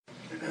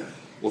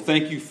Well,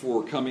 thank you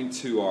for coming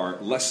to our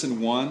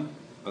lesson 1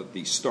 of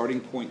the Starting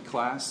Point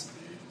class.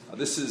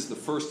 This is the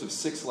first of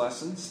 6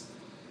 lessons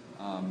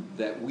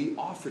that we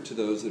offer to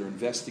those that are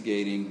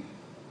investigating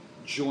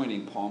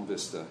joining Palm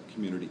Vista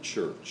Community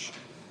Church.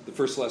 The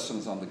first lesson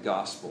is on the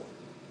gospel.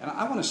 And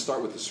I want to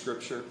start with the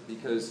scripture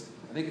because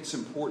I think it's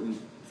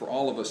important for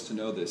all of us to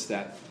know this,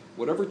 that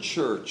whatever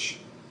church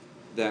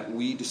that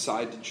we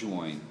decide to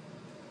join,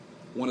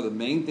 one of the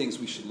main things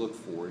we should look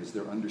for is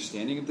their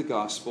understanding of the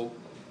gospel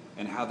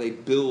and how they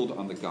build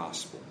on the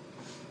gospel.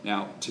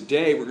 Now,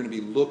 today we're going to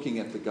be looking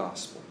at the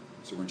gospel.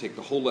 So we're going to take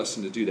the whole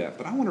lesson to do that.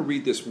 But I want to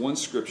read this one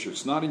scripture.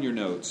 It's not in your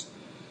notes,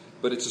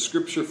 but it's a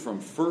scripture from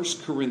 1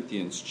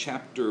 Corinthians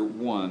chapter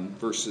 3,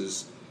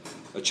 verses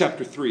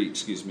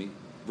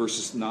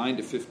 9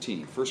 to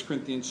 15. 1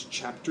 Corinthians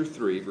chapter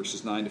 3,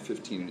 verses 9 to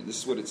 15. And this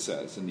is what it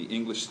says in the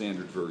English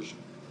Standard Version.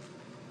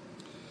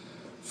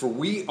 For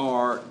we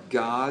are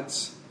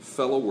God's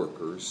fellow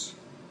workers.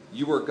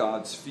 You are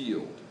God's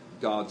field,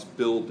 God's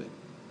building.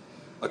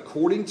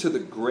 According to the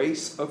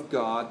grace of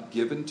God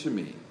given to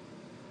me,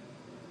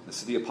 this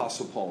is the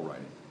Apostle Paul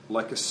writing,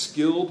 like a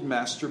skilled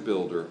master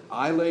builder,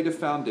 I laid a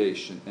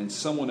foundation and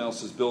someone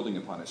else is building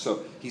upon it.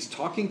 So he's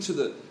talking to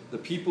the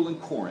people in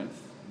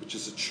Corinth, which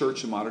is a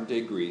church in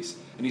modern-day Greece,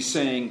 and he's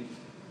saying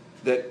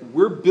that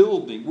we're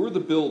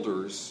the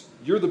builders,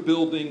 you're the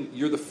building,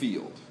 you're the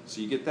field. So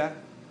you get that?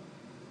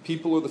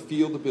 People are the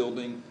field, the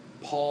building.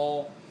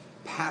 Paul,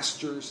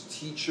 pastors,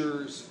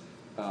 teachers,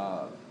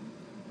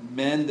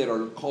 men that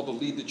are called to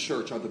lead the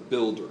church are the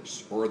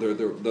builders, or they're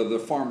the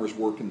farmers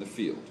work in the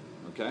field.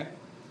 Okay?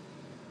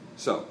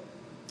 So,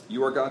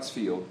 you are God's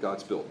field,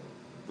 God's building.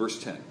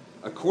 Verse 10.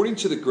 According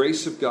to the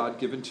grace of God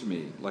given to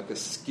me, like a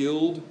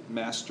skilled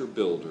master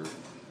builder,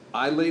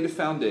 I laid a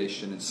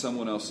foundation and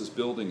someone else is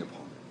building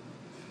upon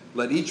it.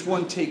 Let each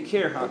one take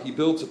care how he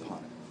builds upon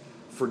it.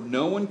 For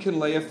no one can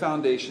lay a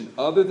foundation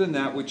other than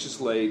that which is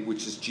laid,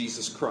 which is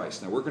Jesus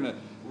Christ. Now we're going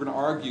to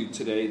argue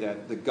today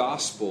that the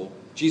gospel,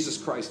 Jesus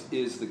Christ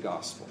is the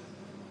gospel.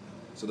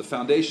 So the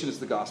foundation is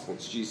the gospel.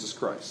 It's Jesus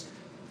Christ,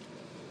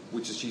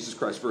 which is Jesus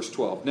Christ. Verse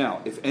 12.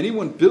 Now, if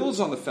anyone builds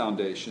on the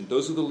foundation,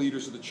 those are the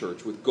leaders of the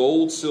church, with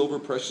gold, silver,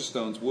 precious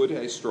stones, wood,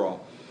 hay, straw,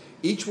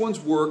 each one's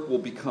work will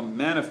become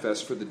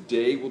manifest, for the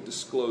day will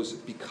disclose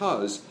it,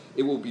 because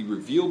it will be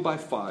revealed by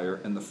fire,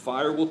 and the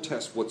fire will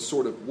test what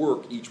sort of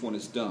work each one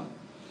has done.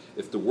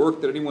 If the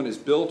work that anyone has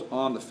built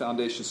on the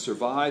foundation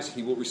survives,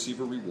 he will receive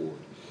a reward.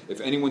 If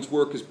anyone's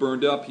work is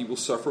burned up, he will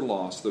suffer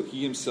loss, though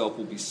he himself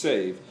will be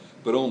saved,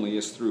 but only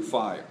as through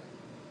fire.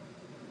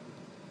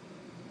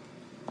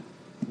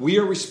 We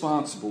are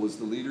responsible as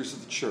the leaders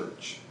of the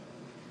church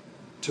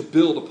to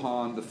build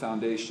upon the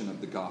foundation of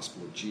the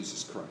gospel of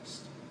Jesus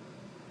Christ.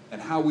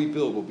 And how we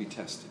build will be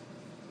tested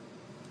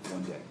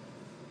one day.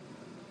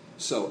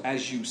 So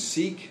as you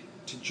seek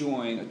to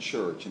join a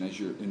church and as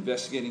you're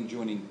investigating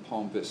joining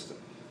Palm Vista,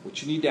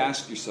 what you need to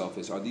ask yourself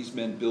is, are these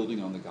men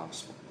building on the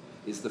gospel?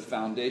 Is the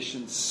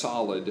foundation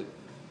solid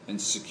and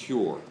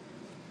secure?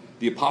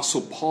 The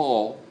Apostle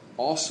Paul,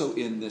 also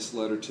in this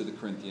letter to the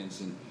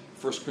Corinthians, in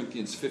 1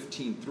 Corinthians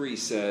 15:3,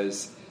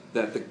 says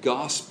that the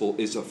gospel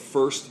is of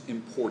first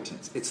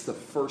importance. It's the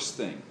first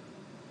thing.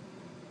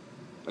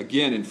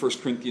 Again, in 1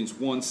 Corinthians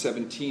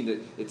 1:17, that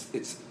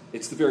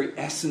it's the very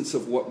essence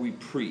of what we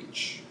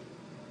preach,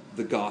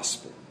 the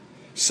gospel.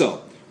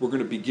 So, we're going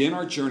to begin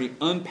our journey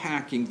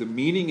unpacking the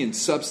meaning and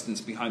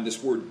substance behind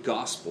this word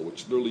gospel,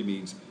 which literally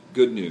means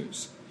good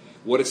news.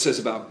 What it says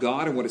about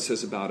God and what it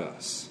says about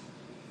us.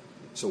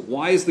 So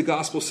why is the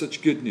gospel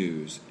such good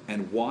news,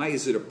 and why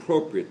is it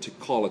appropriate to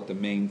call it the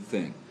main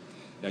thing?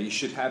 Now you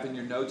should have in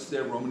your notes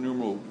there, Roman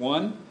numeral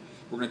 1.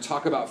 We're going to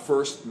talk about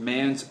first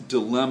man's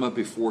dilemma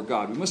before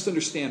God. We must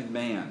understand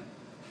man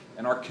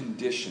and our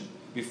condition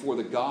before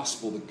the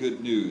gospel, the good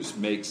news,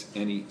 makes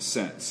any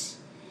sense.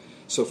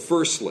 So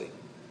firstly,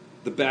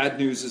 the bad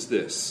news is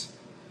this,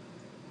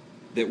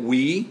 that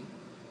we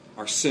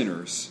are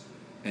sinners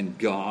and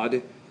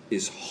God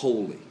is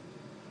holy.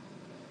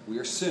 We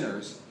are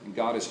sinners and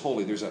God is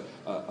holy. There's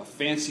a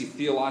fancy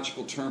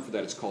theological term for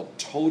that. It's called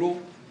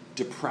total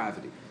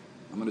depravity.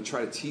 I'm going to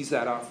try to tease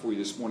that out for you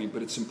this morning,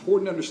 but it's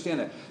important to understand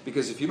that,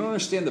 because if you don't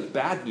understand the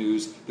bad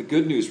news, the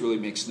good news really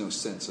makes no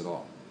sense at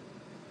all.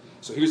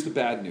 So here's the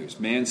bad news,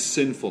 man's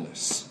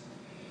sinfulness.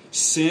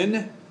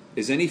 Sin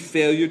is any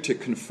failure to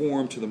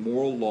conform to the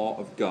moral law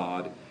of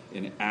God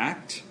in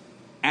act,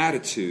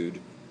 attitude,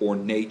 or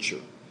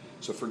nature.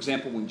 So for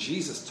example, when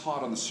Jesus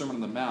taught on the Sermon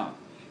on the Mount,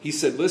 he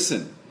said,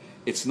 listen,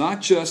 it's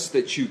not just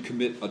that you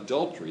commit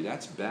adultery,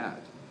 that's bad.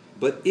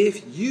 But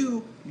if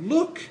you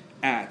look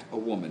at a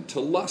woman to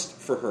lust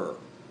for her,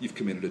 you've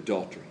committed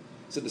adultery.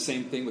 He said the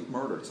same thing with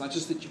murder. It's not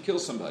just that you kill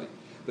somebody,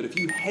 but if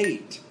you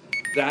hate,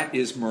 that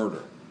is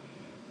murder.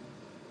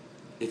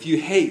 If you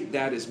hate,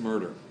 that is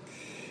murder.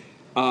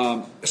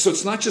 So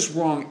it's not just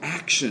wrong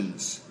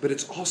actions, but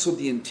it's also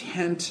the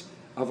intent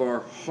of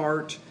our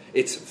heart.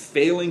 It's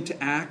failing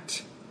to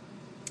act.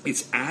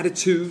 It's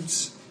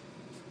attitudes.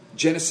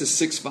 Genesis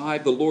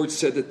 6:5, the Lord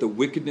said that the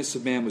wickedness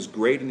of man was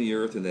great in the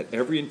earth, and that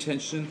every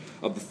intention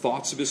of the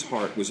thoughts of his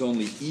heart was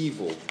only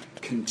evil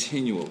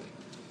continually.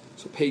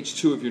 So page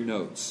 2 of your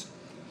notes.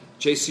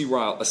 J.C.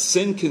 Ryle, a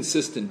sin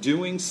consists in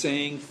doing,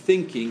 saying,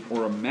 thinking,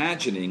 or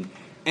imagining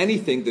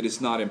anything that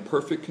is not in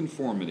perfect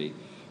conformity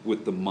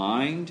with the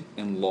mind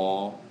and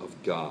law of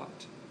God.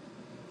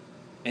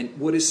 And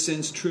what is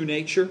sin's true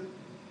nature?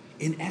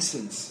 In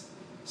essence,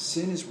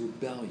 sin is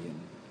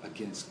rebellion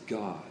against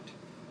God.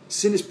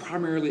 Sin is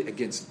primarily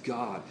against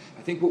God.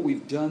 I think what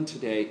we've done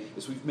today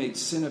is we've made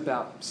sin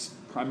about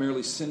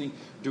primarily sinning,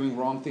 doing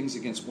wrong things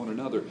against one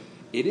another.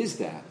 It is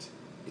that.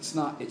 It's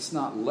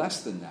not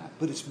less than that,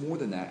 but it's more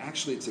than that.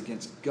 Actually, it's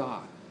against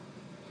God.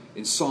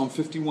 In Psalm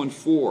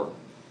 51:4,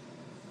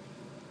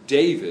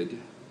 David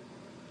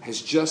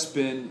has just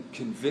been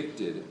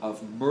convicted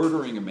of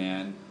murdering a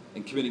man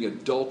and committing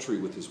adultery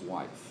with his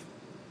wife.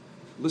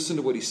 Listen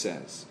to what he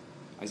says.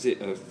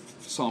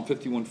 Psalm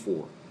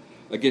 51:4.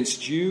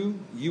 Against you,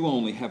 you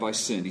only have I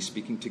sinned, he's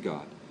speaking to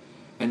God,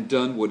 and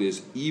done what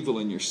is evil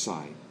in your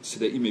sight, so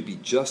that you may be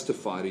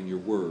justified in your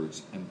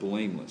words and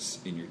blameless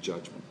in your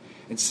judgment.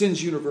 And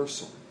sin's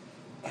universal.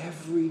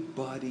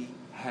 Everybody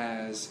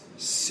has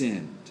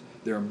sinned.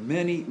 There are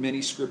many,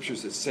 many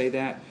scriptures that say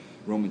that.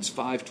 Romans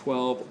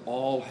 5:12,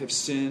 all have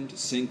sinned.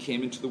 Sin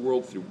came into the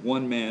world through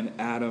one man,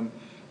 Adam,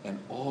 and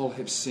all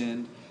have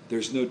sinned.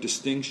 There's no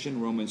distinction.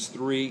 Romans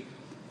 3,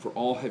 for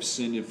all have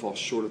sinned and fall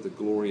short of the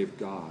glory of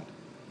God.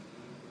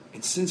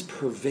 And sin's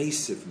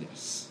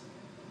pervasiveness.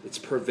 It's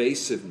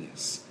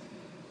pervasiveness.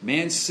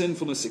 Man's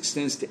sinfulness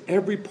extends to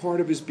every part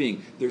of his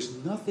being. There's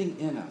nothing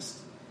in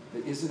us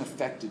that isn't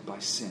affected by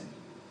sin.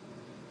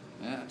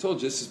 I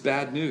told you, this is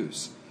bad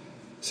news.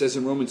 It says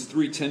in Romans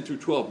 3:10 through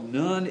 12,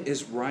 none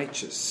is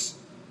righteous.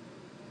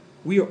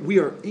 We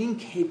are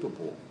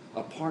incapable,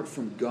 apart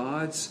from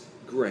God's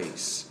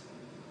grace,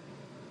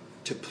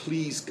 to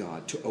please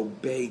God, to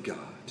obey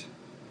God.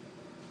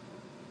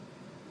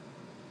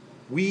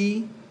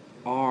 We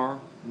are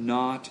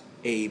not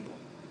able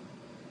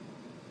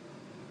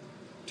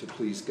to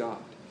please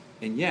God.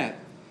 And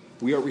yet,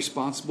 we are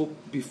responsible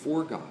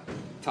before God.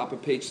 Top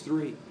of page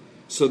 3.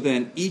 So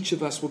then each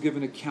of us will give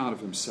an account of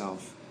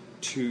himself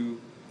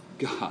to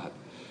God.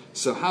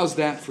 So how's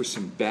that for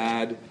some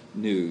bad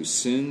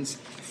news?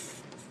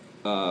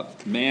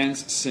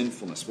 Man's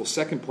sinfulness. Well,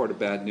 second part of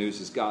bad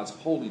news is God's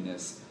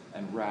holiness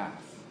and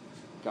wrath.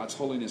 God's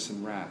holiness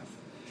and wrath.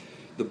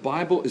 The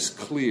Bible is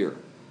clear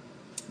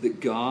that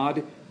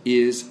God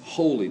is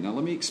holy. Now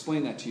let me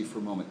explain that to you for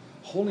a moment.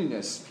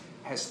 Holiness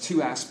has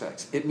two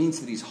aspects. It means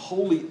that he's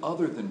wholly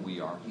other than we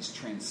are. He's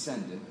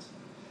transcendent.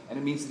 And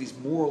it means that he's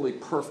morally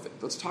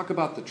perfect. Let's talk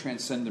about the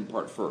transcendent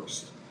part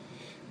first.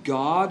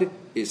 God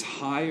is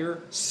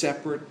higher,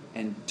 separate,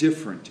 and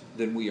different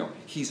than we are.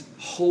 He's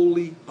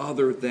wholly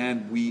other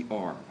than we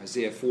are.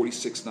 Isaiah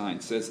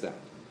 46:9 says that.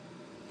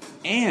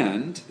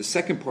 And the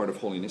second part of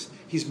holiness,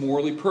 he's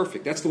morally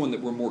perfect. That's the one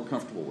that we're more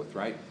comfortable with,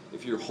 right?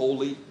 If you're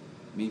holy,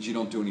 it means you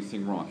don't do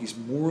anything wrong. He's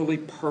morally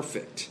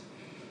perfect.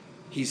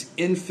 He's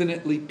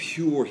infinitely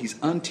pure. He's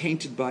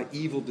untainted by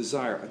evil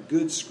desire. A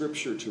good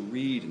scripture to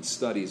read and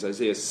study is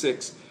Isaiah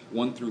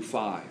 6:1 through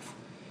 5.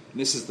 And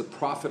this is the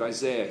prophet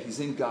Isaiah. He's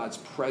in God's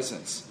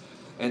presence.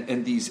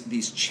 And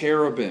these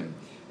cherubim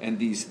and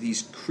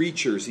these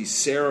creatures, these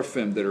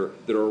seraphim that are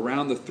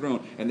around the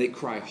throne, and they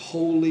cry,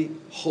 holy,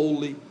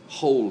 holy,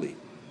 holy.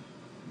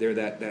 There,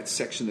 that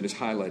section that is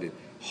highlighted.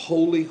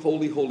 Holy,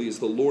 holy, holy is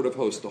the Lord of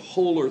hosts. The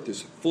whole earth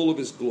is full of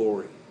his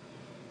glory.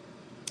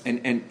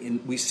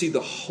 And we see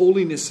the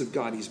holiness of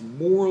God. He's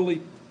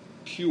morally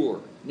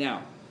pure.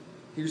 Now,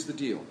 here's the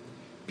deal.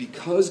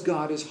 Because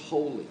God is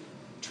holy,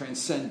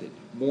 transcendent,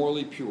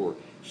 morally pure,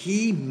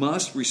 he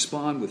must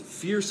respond with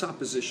fierce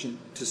opposition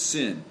to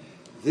sin.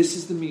 This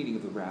is the meaning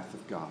of the wrath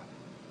of God.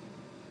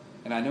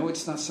 And I know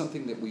it's not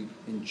something that we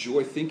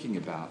enjoy thinking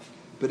about,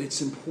 but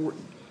it's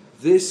important.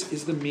 This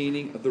is the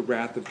meaning of the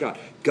wrath of God.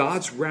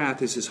 God's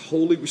wrath is his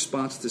holy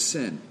response to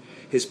sin.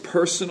 His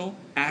personal,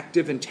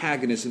 active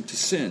antagonism to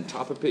sin,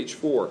 top of page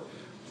 4.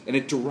 And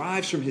it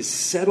derives from his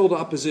settled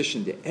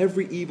opposition to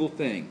every evil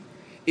thing.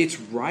 It's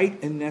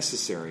right and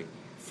necessary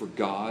for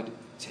God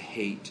to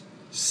hate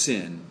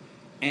sin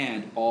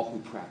and all who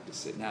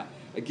practice it. Now,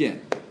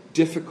 again,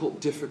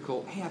 difficult.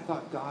 Hey, I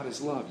thought God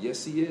is love.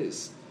 Yes, he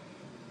is.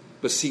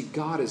 But see,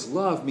 God is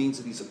love means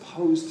that he's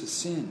opposed to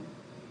sin.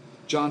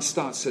 John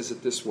Stott says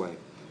it this way.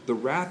 The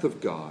wrath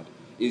of God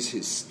is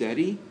his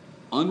steady,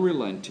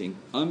 unrelenting,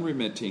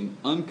 unremitting,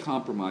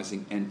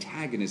 uncompromising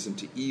antagonism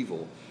to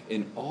evil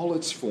in all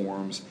its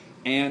forms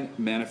and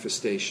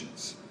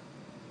manifestations.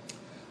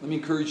 Let me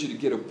encourage you to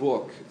get a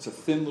book. It's a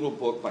thin little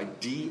book by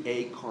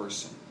D.A.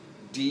 Carson.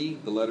 D,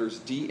 the letters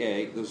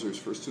D.A., those are his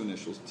first two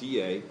initials,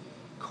 D.A.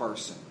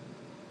 Carson.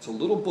 It's a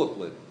little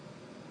booklet,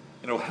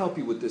 and it'll help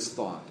you with this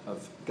thought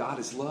of God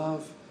is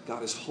love,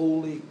 God is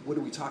holy, what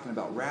are we talking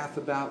about wrath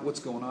about,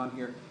 what's going on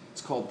here?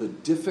 It's called The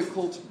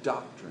Difficult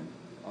Doctrine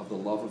of the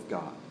Love of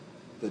God.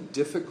 The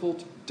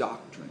Difficult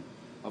Doctrine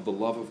of the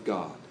Love of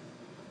God.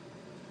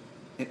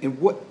 And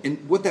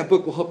what that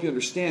book will help you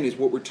understand is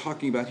what we're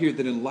talking about here,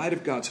 that in light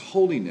of God's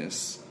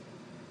holiness,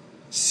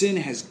 sin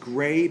has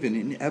grave and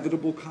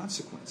inevitable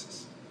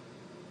consequences.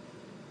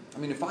 I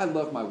mean, if I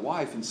love my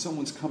wife and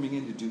someone's coming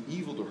in to do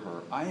evil to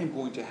her, I am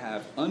going to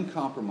have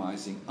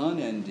uncompromising,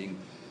 unending,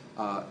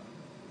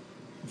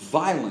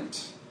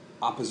 violent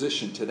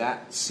opposition to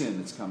that sin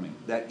that's coming,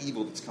 that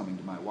evil that's coming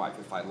to my wife,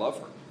 if I love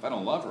her. If I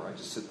don't love her, I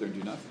just sit there and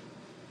do nothing.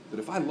 But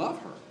if I love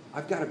her,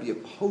 I've got to be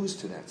opposed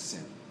to that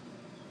sin.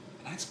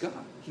 And that's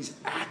God. He's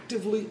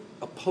actively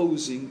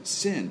opposing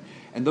sin.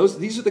 And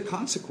these are the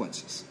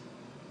consequences.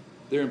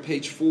 They're in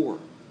page 4.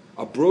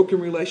 A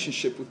broken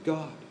relationship with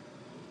God.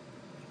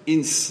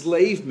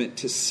 Enslavement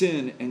to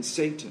sin and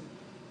Satan.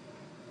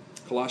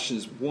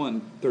 Colossians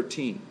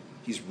 1:13.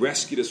 He's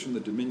rescued us from the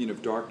dominion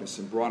of darkness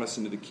and brought us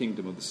into the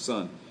kingdom of the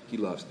Son he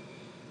loves.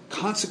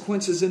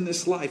 Consequences in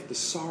this life, the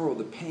sorrow,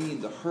 the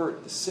pain, the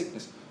hurt, the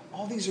sickness,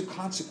 all these are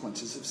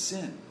consequences of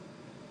sin.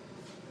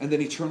 And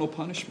then eternal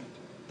punishment,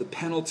 the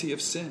penalty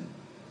of sin,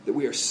 that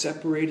we are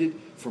separated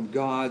from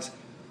God's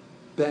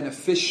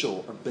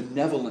beneficial or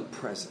benevolent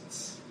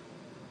presence.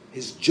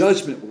 His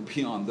judgment will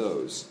be on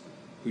those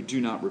who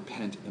do not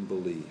repent and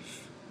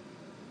believe.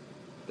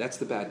 That's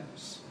the bad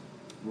news.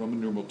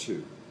 Roman numeral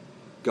 2.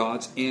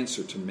 God's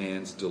answer to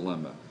man's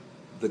dilemma.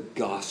 The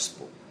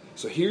gospel.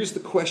 So here's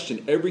the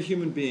question every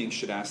human being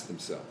should ask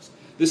themselves.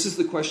 This is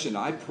the question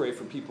I pray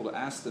for people to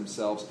ask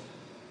themselves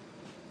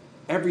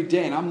every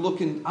day. And I'm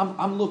looking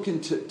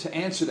to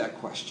answer that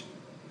question.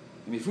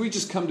 I mean, if we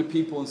just come to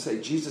people and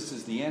say, Jesus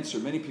is the answer,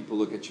 many people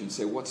look at you and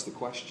say, what's the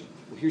question?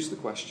 Well, here's the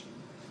question.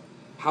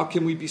 How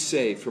can we be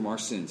saved from our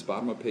sins?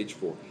 Bottom of page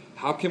 4.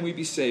 How can we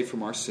be saved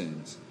from our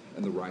sins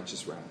and the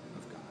righteous wrath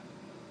of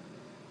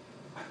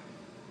God?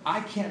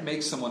 I can't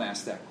make someone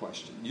ask that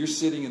question. You're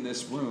sitting in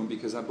this room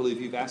because I believe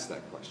you've asked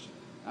that question.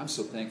 I'm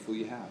so thankful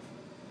you have.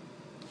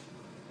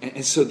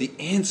 And so the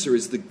answer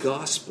is the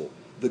gospel,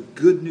 the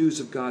good news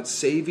of God's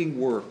saving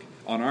work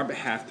on our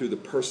behalf through the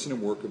person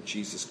and work of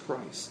Jesus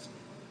Christ.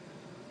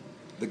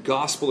 The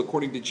gospel,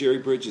 according to Jerry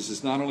Bridges,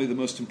 is not only the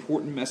most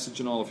important message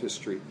in all of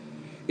history,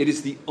 it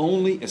is the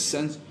only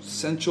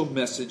essential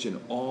message in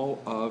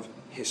all of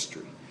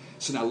history.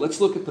 So now let's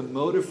look at the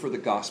motive for the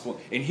gospel.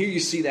 And here you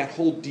see that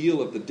whole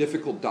deal of the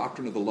difficult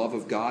doctrine of the love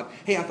of God.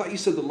 Hey, I thought you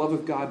said the love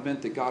of God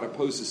meant that God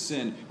opposes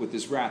sin with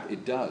his wrath.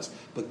 It does.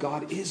 But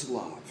God is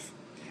love.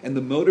 And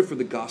the motive for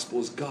the gospel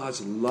is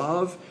God's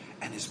love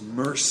and his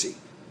mercy.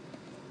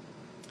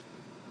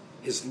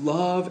 His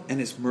love and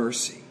his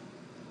mercy.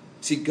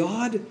 See,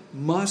 God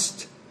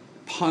must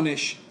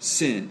punish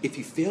sin. If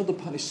he failed to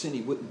punish sin,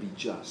 he wouldn't be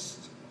just.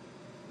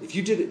 If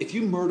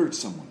you murdered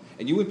someone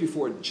and you went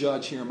before a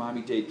judge here in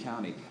Miami-Dade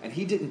County and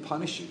he didn't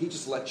punish you, he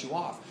just let you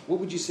off, what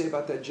would you say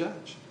about that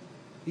judge?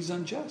 He's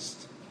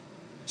unjust.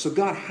 So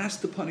God has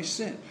to punish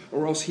sin,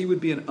 or else he would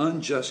be an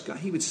unjust God.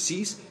 He would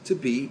cease to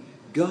be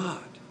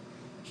God.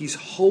 He's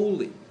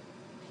holy,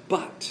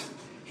 but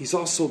he's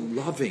also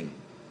loving.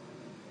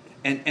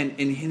 And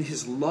in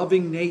his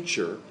loving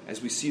nature,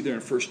 as we see there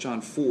in 1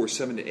 John 4,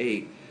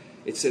 7-8,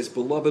 it says,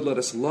 Beloved, let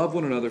us love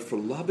one another, for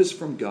love is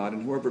from God,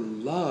 and whoever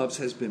loves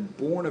has been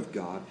born of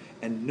God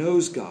and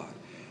knows God.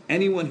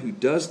 Anyone who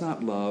does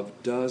not love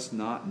does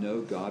not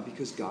know God,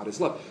 because God is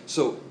love.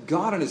 So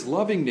God in his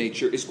loving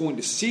nature is going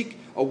to seek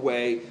a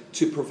way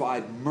to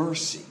provide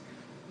mercy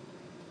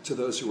to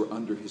those who are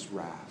under his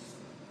wrath.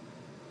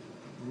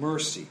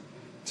 Mercy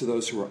to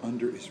those who are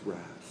under his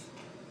wrath.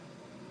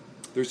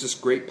 There's this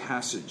great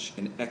passage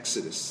in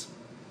Exodus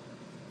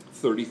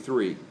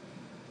 33.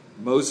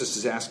 Moses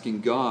is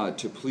asking God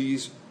to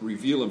please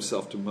reveal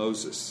himself to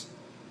Moses.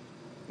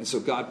 And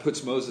so God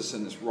puts Moses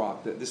in this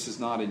rock. This is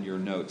not in your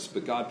notes,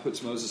 but God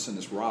puts Moses in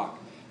this rock,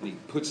 and he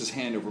puts his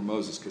hand over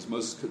Moses because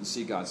Moses couldn't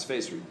see God's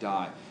face or he'd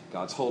die.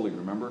 God's holy,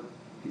 remember?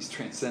 He's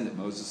transcendent.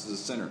 Moses is a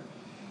sinner.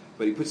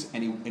 But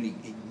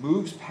he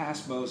moves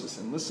past Moses,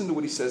 and listen to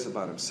what he says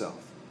about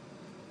himself.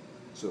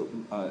 So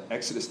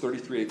Exodus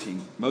 33:18,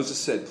 Moses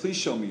said, Please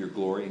show me your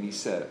glory. And he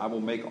said, I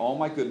will make all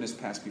my goodness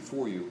pass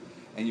before you,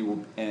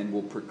 and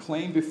will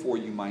proclaim before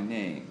you my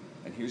name.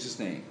 And here's his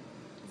name,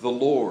 the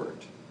Lord.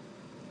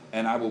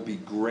 And I will be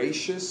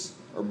gracious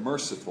or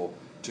merciful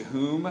to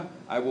whom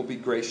I will be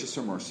gracious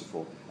or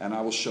merciful, and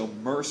I will show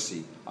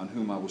mercy on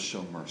whom I will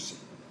show mercy.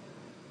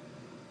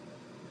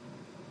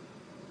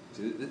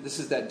 See, this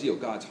is that deal.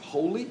 God's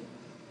holy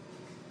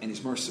and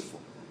he's merciful.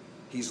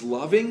 He's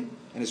loving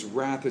and his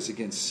wrath is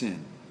against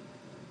sin.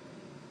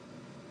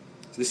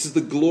 So this is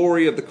the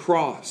glory of the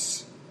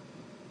cross.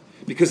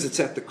 Because it's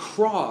at the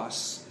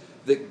cross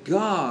that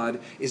God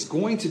is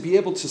going to be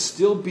able to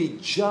still be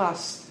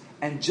just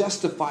and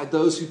justify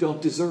those who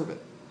don't deserve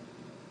it.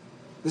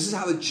 This is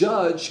how the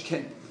judge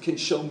can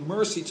show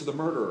mercy to the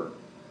murderer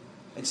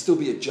and still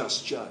be a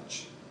just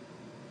judge.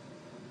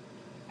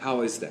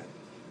 How is that?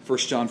 1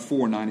 John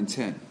 4, 9 and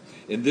 10.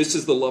 And this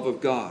is the love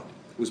of God,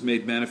 was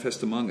made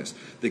manifest among us,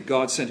 that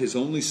God sent his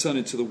only Son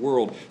into the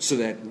world so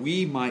that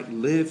we might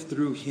live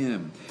through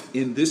him.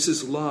 In this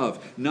is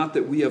love, not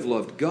that we have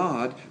loved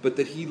God, but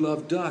that he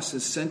loved us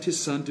and sent his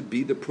Son to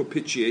be the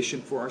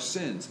propitiation for our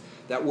sins.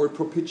 That word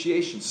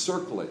propitiation,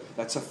 circle it.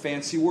 That's a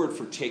fancy word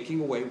for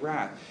taking away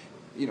wrath.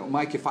 You know,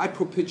 Mike, if I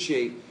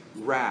propitiate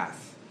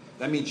wrath,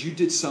 that means you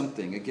did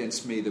something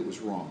against me that was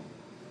wrong.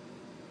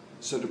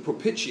 So to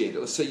propitiate it,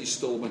 let's say you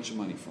stole a bunch of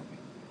money from me,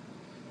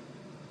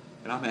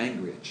 and I'm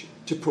angry at you.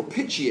 To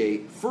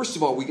propitiate, first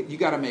of all, you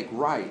got to make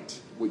right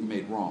what you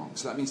made wrong.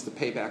 So that means to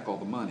pay back all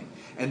the money.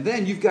 And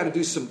then you've got to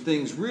do some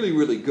things really,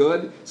 really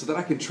good so that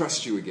I can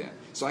trust you again.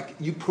 So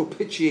you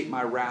propitiate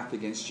my wrath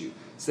against you.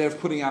 Instead of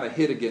putting out a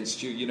hit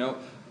against you, you know,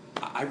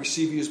 I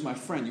receive you as my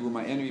friend. You were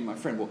my enemy, my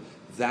friend. Well,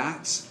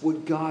 that's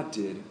what God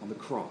did on the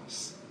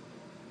cross.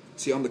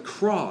 See, on the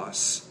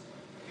cross,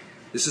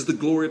 this is the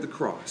glory of the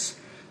cross.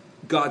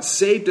 God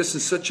saved us in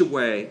such a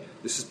way,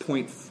 this is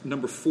point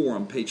number 4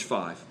 on page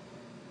 5.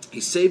 He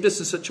saved us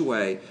in such a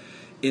way,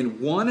 in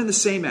one and the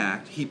same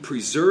act, he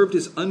preserved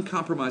his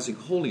uncompromising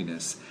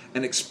holiness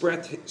and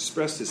expressed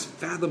his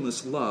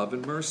fathomless love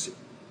and mercy.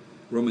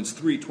 Romans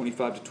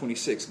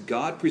 3:25-26,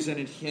 God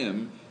presented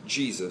him,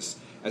 Jesus,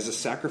 as a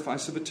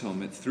sacrifice of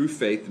atonement through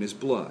faith in his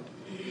blood.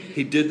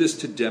 He did this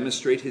to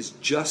demonstrate his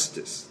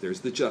justice. There's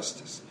the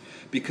justice.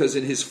 Because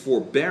in his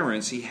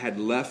forbearance he had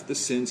left the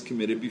sins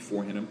committed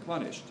before him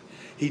unpunished.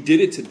 He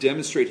did it to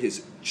demonstrate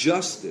his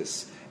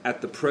justice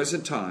at the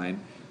present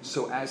time,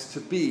 so as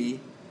to be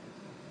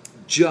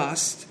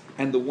just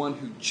and the one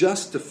who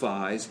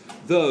justifies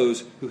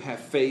those who have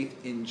faith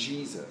in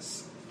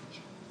Jesus.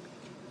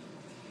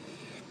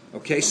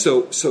 Okay,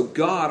 so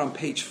God, on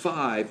page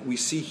 5, we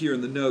see here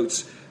in the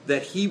notes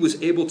that he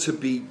was able to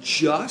be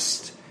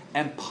just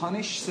and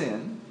punish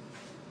sin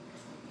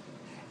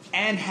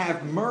and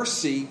have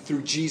mercy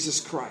through Jesus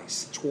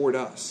Christ toward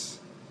us.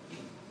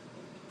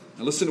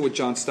 Now listen to what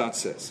John Stott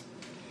says.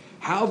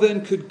 How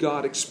then could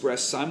God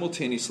express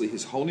simultaneously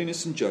his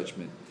holiness and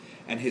judgment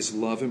and his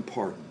love and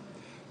pardon?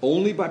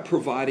 Only by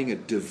providing a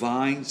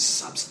divine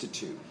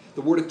substitute.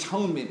 The word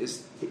atonement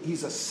is,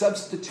 he's a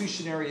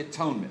substitutionary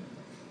atonement.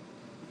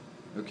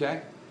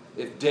 Okay?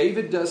 If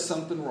David does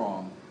something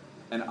wrong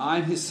and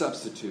I'm his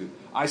substitute,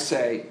 I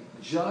say,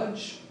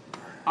 Judge,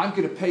 I'm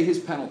going to pay his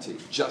penalty.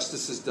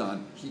 Justice is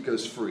done. He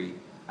goes free.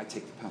 I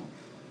take the penalty.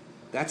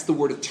 That's the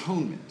word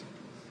atonement.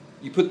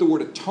 You put the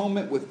word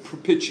atonement with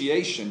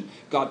propitiation,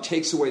 God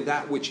takes away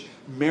that which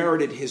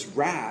merited his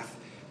wrath.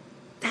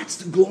 That's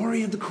the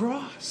glory of the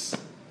cross.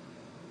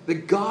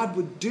 That God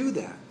would do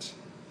that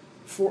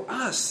for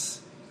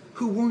us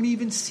who weren't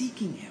even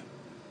seeking him.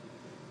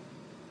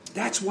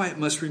 That's why it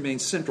must remain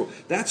central.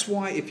 That's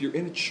why if you're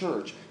in a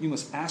church, you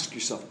must ask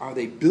yourself, are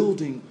they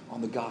building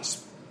on the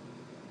gospel?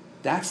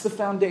 That's the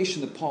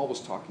foundation that Paul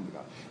was talking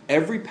about.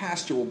 Every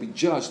pastor will be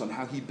judged on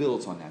how he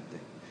builds on that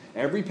thing.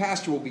 Every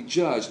pastor will be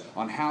judged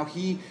on how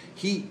he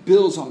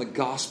builds on the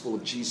gospel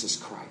of Jesus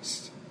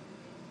Christ.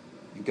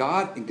 And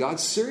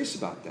God's serious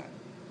about that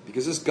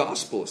because his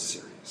gospel is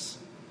serious.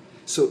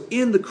 So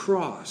in the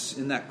cross,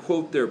 in that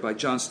quote there by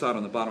John Stott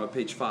on the bottom of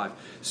page 5,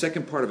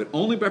 second part of it,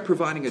 only by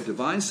providing a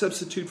divine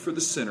substitute for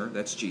the sinner,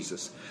 that's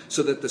Jesus,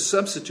 so that the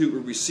substitute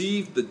would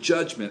receive the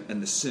judgment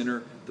and the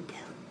sinner the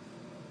pardon.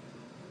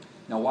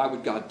 Now, why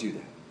would God do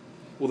that?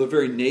 Well, the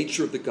very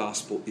nature of the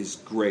gospel is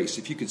grace.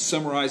 If you could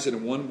summarize it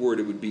in one word,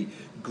 it would be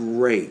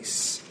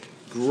grace.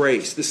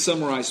 Grace. This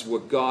summarizes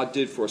what God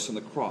did for us on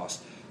the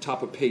cross.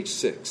 Top of page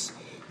 6.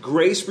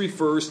 Grace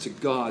refers to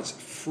God's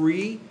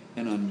free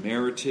and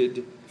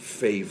unmerited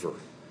favor.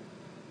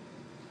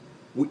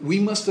 We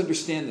must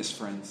understand this,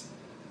 friends.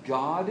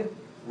 God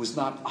was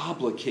not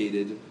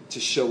obligated to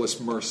show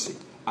us mercy.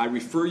 I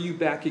refer you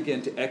back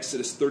again to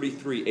Exodus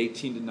 33,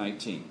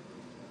 18-19.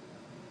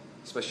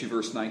 Especially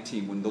verse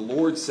 19, when the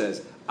Lord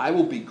says, I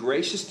will be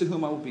gracious to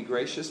whom I will be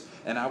gracious,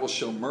 and I will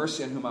show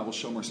mercy on whom I will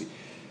show mercy.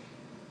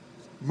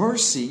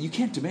 Mercy, you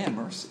can't demand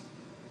mercy.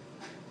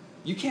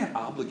 You can't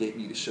obligate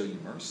me to show you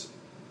mercy.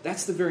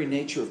 That's the very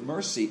nature of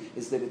mercy,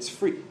 is that it's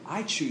free.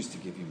 I choose to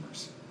give you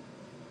mercy.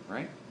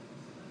 Right?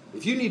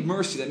 If you need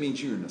mercy, that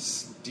means you're in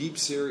a deep,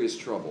 serious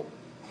trouble.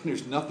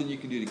 There's nothing you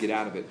can do to get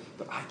out of it,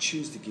 but I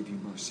choose to give you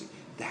mercy.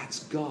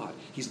 That's God.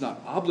 He's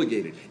not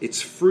obligated.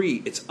 It's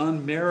free. It's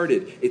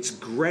unmerited. It's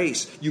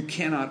grace. You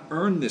cannot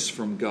earn this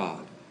from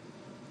God.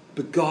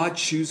 But God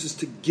chooses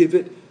to give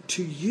it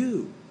to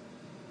you.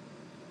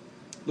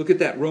 Look at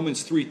that,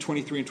 Romans 3,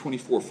 23 and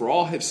 24. For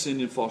all have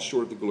sinned and fall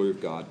short of the glory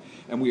of God,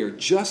 and we are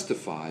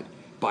justified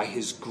by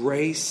his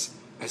grace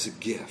as a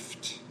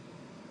gift.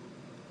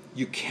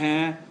 You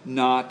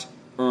cannot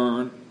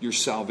earn your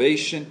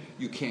salvation.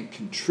 You can't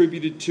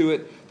contribute to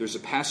it. There's a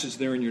passage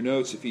there in your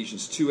notes,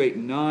 Ephesians 2, 8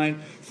 and 9.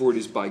 For it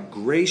is by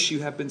grace you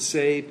have been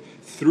saved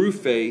through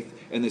faith,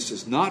 and this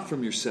is not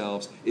from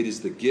yourselves. It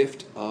is the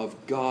gift of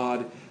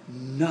God,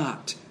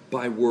 not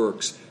by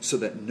works, so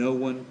that no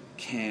one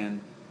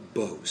can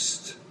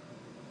boast.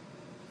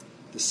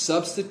 The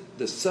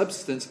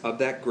substance of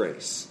that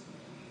grace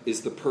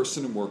is the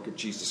person and work of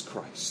Jesus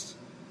Christ.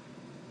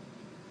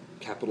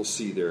 Capital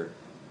C there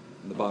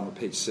on the bottom of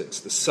page 6.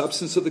 The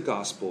substance of the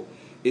gospel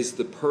is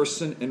the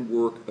person and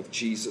work of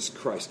Jesus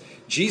Christ.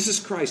 Jesus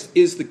Christ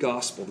is the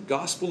gospel. The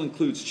gospel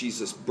includes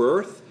Jesus'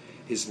 birth,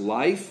 his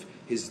life,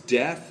 his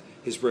death,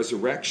 his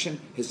resurrection,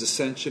 his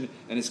ascension,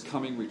 and his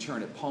coming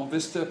return. At Palm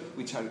Vista,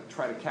 we try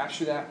to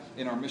capture that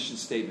in our mission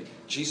statement.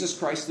 Jesus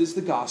Christ is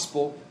the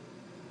gospel.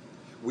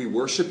 We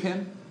worship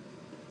him.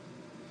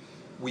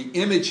 We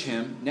image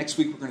him. Next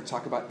week we're going to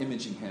talk about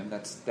imaging him.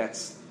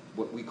 That's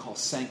what we call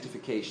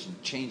sanctification,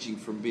 changing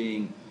from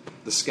being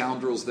the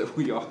scoundrels that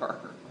we are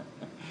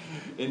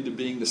into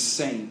being the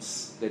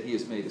saints that he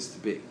has made us to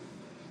be.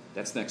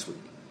 That's next week.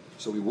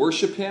 So we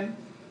worship him,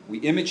 we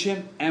image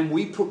him, and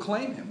we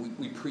proclaim him.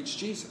 We preach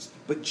Jesus.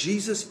 But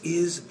Jesus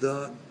is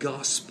the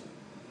gospel.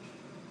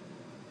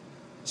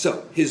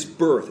 So, his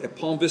birth. At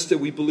Palm Vista,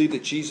 we believe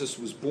that Jesus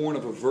was born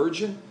of a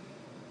virgin.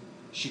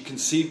 She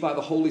conceived by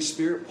the Holy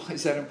Spirit. Why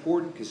is that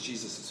important? Because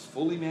Jesus is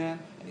fully man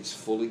and he's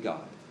fully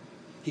God.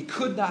 He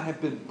could not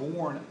have been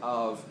born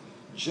of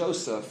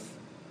Joseph,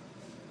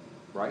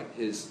 right,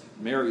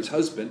 Mary's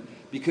husband,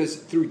 because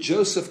through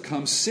Joseph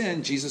comes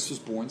sin. Jesus was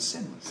born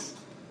sinless.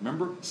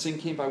 Remember, sin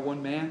came by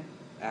one man,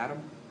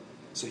 Adam.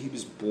 So he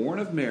was born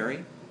of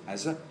Mary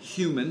as a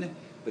human,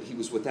 but he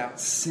was without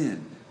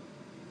sin.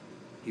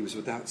 He was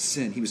without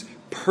sin. He was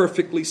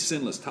perfectly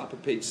sinless. Top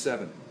of page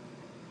 7.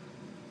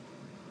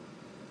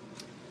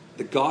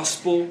 The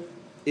gospel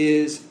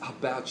is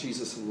about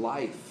Jesus'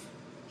 life.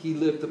 He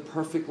lived the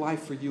perfect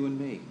life for you and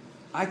me.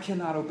 I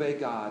cannot obey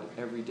God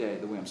every day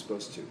the way I'm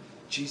supposed to.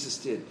 Jesus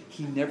did.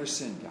 He never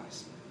sinned,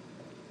 guys.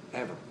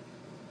 Ever.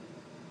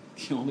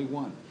 The only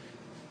one.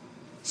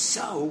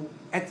 So,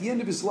 at the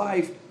end of his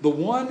life, the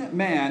one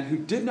man who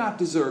did not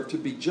deserve to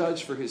be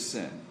judged for his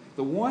sin,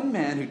 the one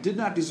man who did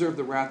not deserve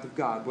the wrath of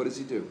God, what does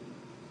he do?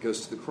 He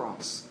goes to the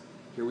cross.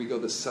 Here we go,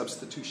 the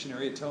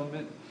substitutionary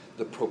atonement,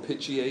 the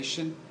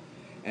propitiation,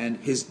 and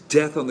his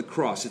death on the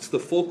cross. It's the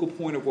focal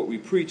point of what we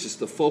preach. It's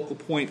the focal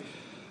point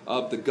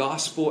of the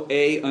gospel.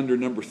 A, under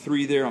number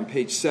 3 there on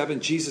page 7.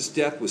 Jesus'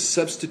 death was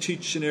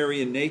substitutionary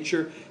in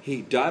nature.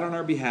 He died on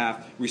our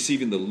behalf,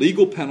 receiving the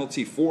legal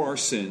penalty for our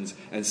sins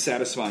and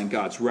satisfying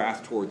God's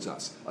wrath towards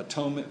us.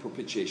 Atonement,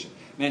 propitiation.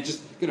 Man,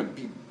 just going to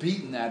be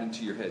beating that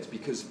into your heads,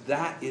 because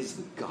that is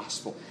the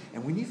gospel.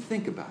 And when you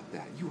think about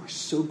that, you are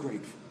so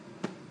grateful.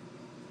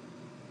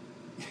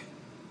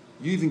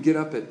 You even get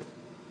up at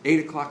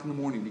 8 o'clock in the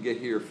morning to get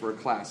here for a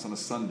class on a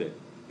Sunday.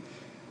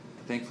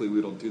 Thankfully, we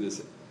don't do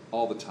this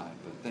all the time,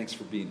 but thanks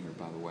for being here,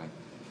 by the way.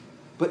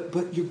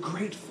 But you're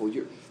grateful.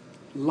 Your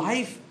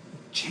life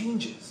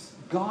changes.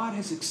 God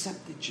has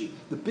accepted you.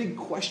 The big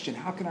question,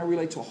 how can I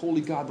relate to a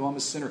holy God though I'm a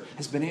sinner,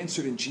 has been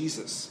answered in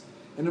Jesus.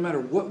 And no matter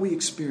what we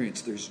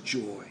experience, there's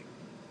joy.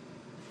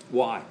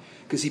 Why?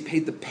 Because he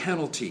paid the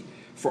penalty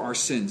for our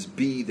sins.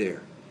 Be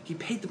there. He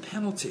paid the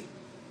penalty.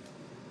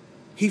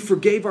 He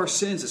forgave our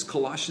sins, as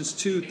Colossians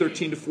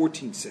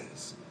 2:13-14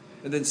 says.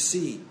 And then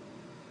C,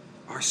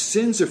 our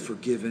sins are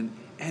forgiven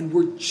and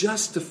we're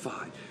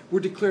justified. We're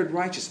declared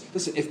righteous.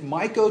 Listen, if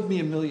Mike owed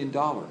me $1 million,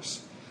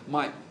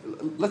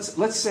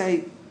 let's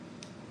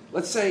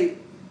say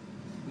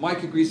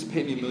Mike agrees to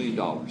pay me $1 million.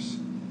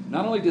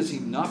 Not only does he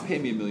not pay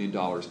me $1 million,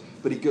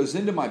 but he goes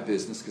into my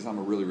business, because I'm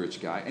a really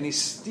rich guy, and he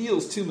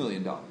steals $2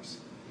 million.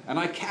 And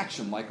I catch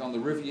him, like on the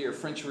Riviera,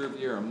 French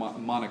Riviera in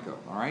Monaco,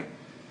 all right?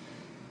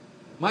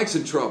 Mike's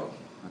in trouble,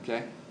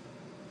 okay?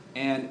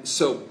 And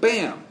so,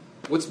 bam,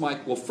 what's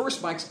Mike? Well,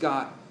 first Mike's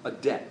got a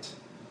debt,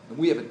 and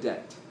we have a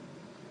debt.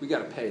 We got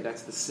to pay.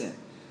 That's the sin.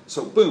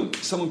 So, boom,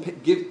 someone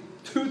give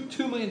 $2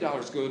 million go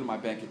into my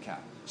bank account.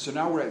 So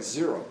now we're at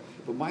 0.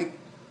 But Mike,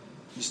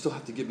 you still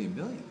have to give me $1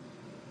 million.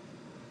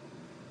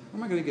 Where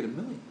am I going to get $1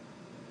 million?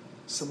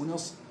 Someone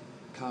else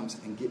comes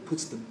and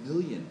puts the $1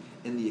 million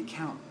in the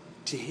account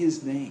to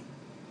his name.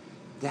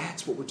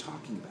 That's what we're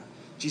talking about.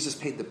 Jesus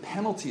paid the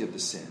penalty of the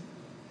sin.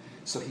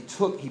 So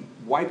he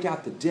wiped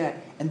out the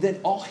debt, and then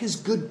all his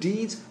good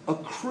deeds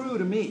accrue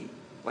to me,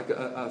 like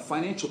a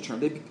financial term.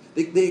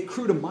 They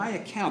accrue to my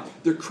account.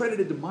 They're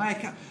credited to my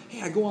account.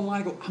 Hey, I go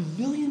online, I go, $1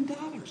 million.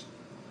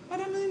 How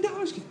did $1 million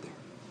get there?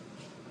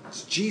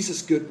 It's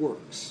Jesus' good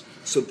works.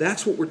 So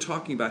that's what we're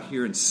talking about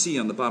here in C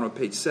on the bottom of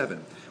page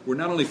 7. We're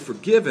not only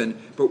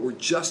forgiven, but we're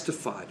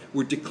justified.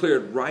 We're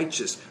declared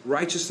righteous.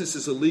 Righteousness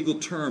is a legal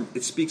term.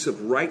 It speaks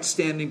of right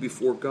standing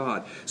before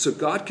God. So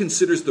God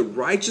considers the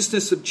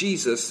righteousness of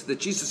Jesus, that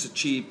Jesus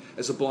achieved,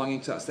 as a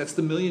belonging to us. That's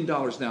the $1 million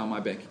now in my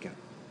bank account.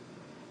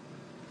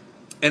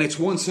 And it's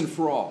once and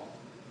for all.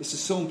 This is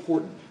so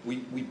important.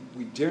 We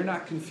dare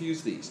not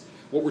confuse these.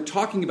 What we're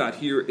talking about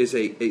here is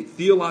a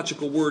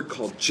theological word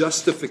called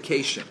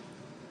justification.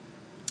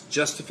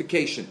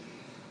 Justification.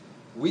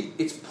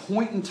 It's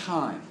point in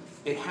time.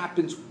 It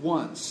happens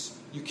once.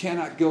 You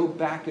cannot go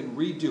back and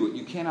redo it.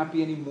 You cannot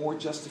be any more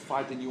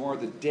justified than you are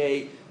the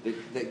day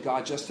that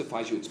God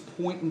justifies you. It's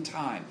point in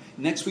time.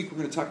 Next week we're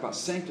going to talk about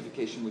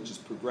sanctification, which is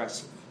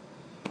progressive.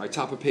 All right,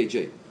 top of page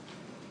 8.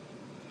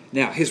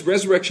 Now, his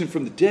resurrection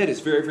from the dead is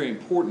very, very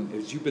important.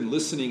 As you've been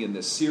listening in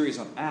this series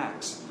on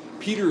Acts,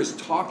 Peter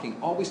is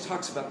always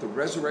talks about the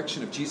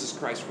resurrection of Jesus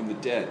Christ from the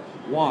dead.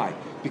 Why?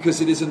 Because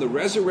it is in the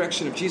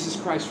resurrection of Jesus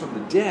Christ from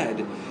the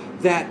dead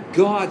that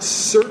God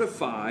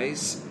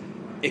certifies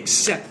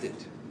accepted.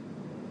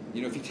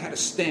 You know, if he had a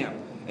stamp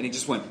and he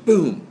just went,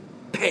 boom,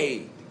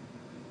 paid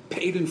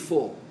in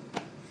full.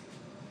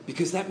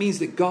 Because that means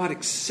that God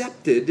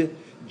accepted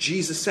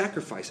Jesus'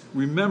 sacrifice.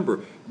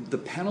 Remember, the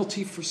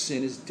penalty for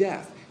sin is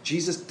death.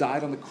 Jesus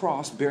died on the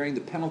cross, bearing the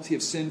penalty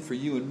of sin for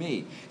you and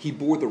me. He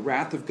bore the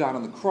wrath of God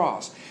on the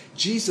cross.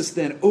 Jesus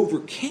then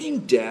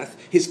overcame death.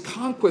 His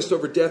conquest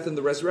over death in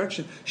the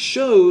resurrection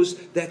shows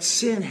that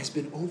sin has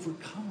been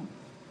overcome.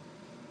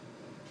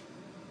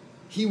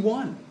 He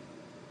won.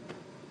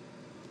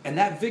 And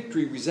that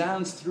victory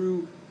resounds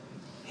through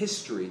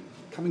history,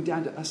 coming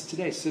down to us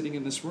today, sitting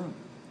in this room.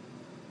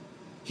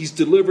 He's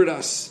delivered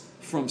us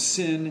from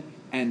sin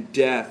and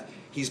death.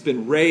 He's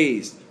been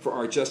raised for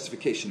our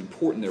justification.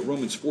 Important there.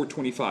 Romans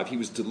 4:25. He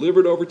was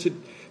delivered over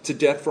to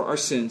death for our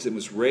sins and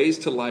was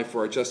raised to life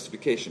for our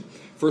justification.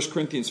 1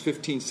 Corinthians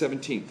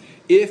 15:17.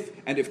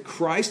 If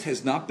Christ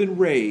has not been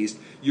raised,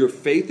 your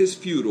faith is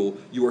futile.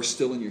 You are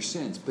still in your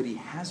sins. But he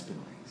has been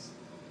raised.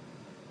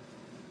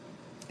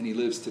 And he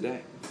lives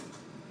today.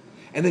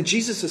 And then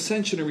Jesus'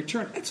 ascension and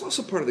return, that's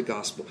also part of the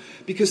gospel.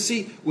 Because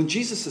see, when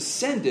Jesus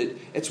ascended,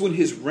 it's when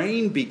his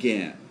reign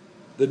began.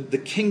 The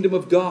kingdom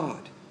of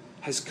God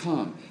has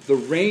come. The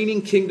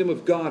reigning kingdom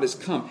of God has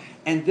come.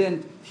 And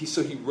then,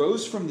 he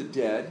rose from the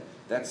dead.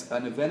 That's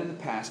an event in the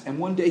past. And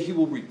one day he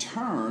will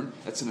return.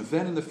 That's an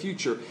event in the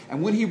future.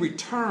 And when he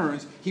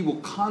returns, he will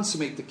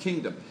consummate the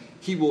kingdom.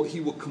 He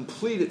will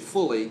complete it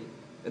fully.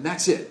 And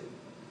that's it.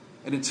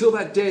 And until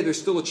that day, there's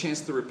still a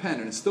chance to repent.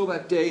 And until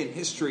that day in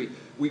history,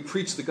 we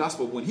preach the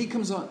gospel. When he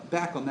comes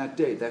back on that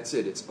day, that's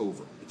it. It's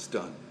over. It's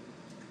done.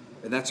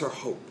 And that's our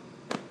hope.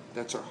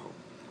 That's our hope.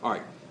 All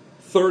right.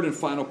 Third and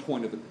final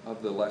point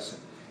of the lesson.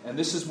 And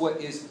this is what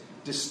is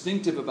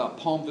distinctive about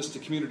Palm Vista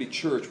Community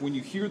Church. When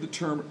you hear the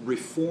term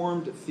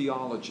Reformed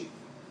theology,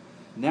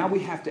 now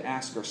we have to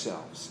ask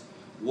ourselves,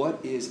 what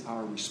is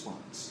our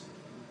response?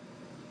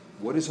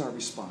 What is our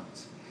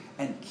response?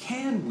 And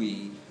can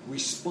we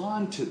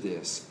respond to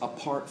this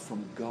apart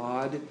from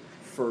God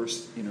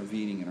first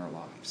intervening in our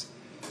lives?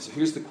 So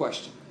here's the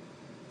question.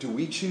 Do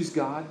we choose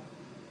God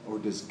or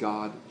does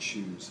God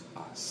choose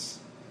us?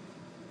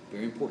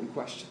 Very important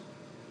question.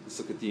 Let's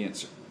look at the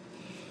answer.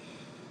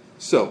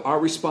 So, our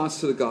response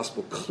to the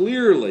gospel.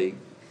 Clearly,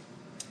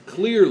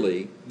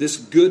 this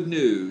good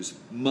news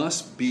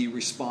must be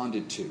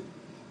responded to.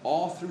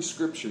 All through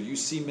Scripture, you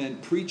see men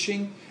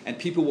preaching, and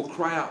people will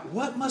cry out,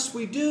 "What must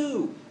we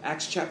do?"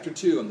 Acts chapter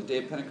 2, on the day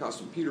of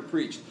Pentecost, when Peter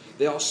preached,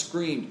 they all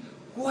screamed,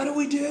 "What do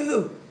we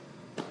do?"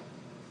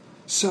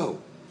 So,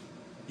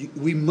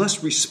 we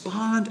must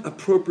respond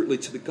appropriately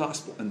to the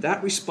gospel. And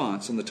that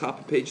response, on the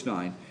top of page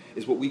 9,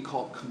 is what we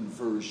call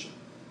conversion.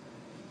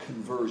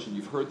 Conversion.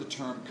 You've heard the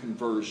term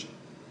conversion.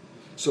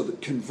 So the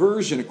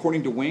conversion,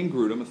 according to Wayne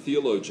Grudem, a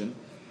theologian,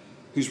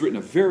 who's written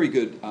a very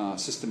good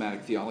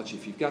systematic theology.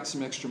 If you've got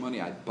some extra money,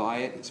 I'd buy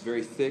it. It's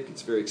very thick.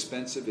 It's very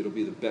expensive. It'll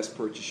be the best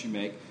purchase you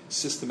make.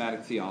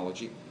 Systematic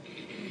theology.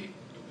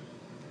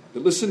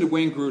 But listen to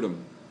Wayne Grudem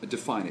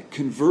define it.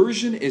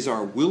 Conversion is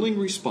our willing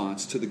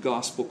response to the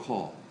gospel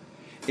call,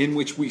 in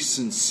which we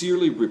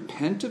sincerely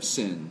repent of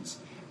sins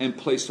and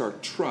place our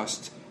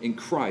trust in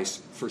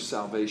Christ for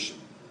salvation.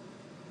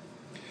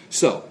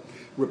 So,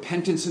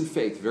 repentance and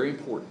faith, very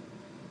important.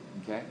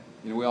 Okay?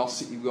 You know, we all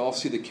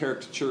see the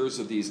caricatures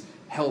of these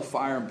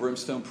hellfire and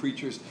brimstone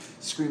preachers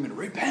screaming,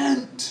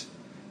 "Repent!"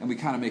 And we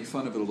kind of make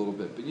fun of it a little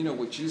bit. But you know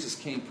what Jesus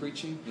came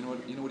preaching? You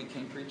know what he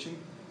came preaching?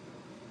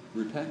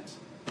 Repent.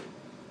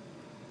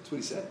 That's what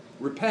he said.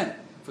 Repent,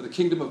 for the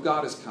kingdom of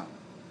God has come.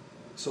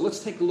 So let's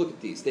take a look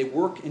at these. They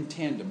work in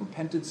tandem.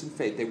 Repentance and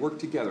faith, they work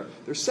together.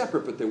 They're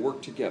separate, but they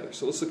work together.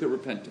 So let's look at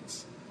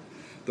repentance.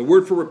 The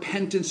word for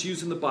repentance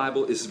used in the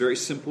Bible is a very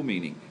simple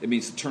meaning. It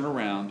means to turn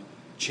around,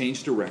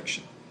 change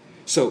direction.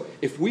 So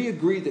if we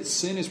agree that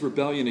sin is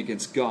rebellion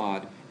against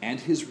God and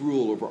his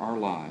rule over our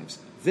lives,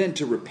 then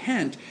to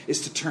repent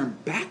is to turn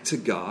back to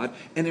God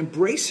and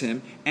embrace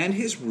him and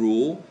his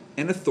rule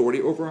and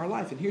authority over our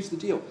life. And here's the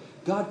deal.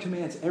 God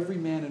commands every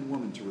man and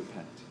woman to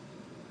repent.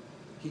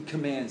 He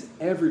commands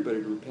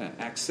everybody to repent.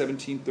 Acts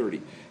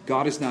 17:30.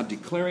 God is now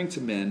declaring to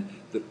men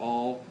that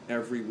all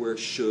everywhere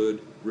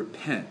should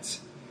repent.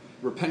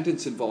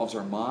 Repentance involves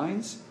our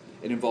minds,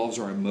 it involves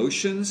our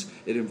emotions,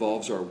 it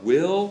involves our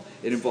will,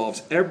 it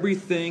involves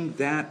everything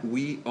that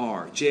we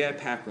are. J.I.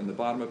 Packer, on the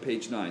bottom of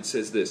page 9,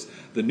 says this: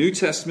 the New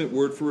Testament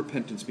word for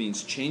repentance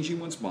means changing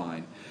one's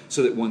mind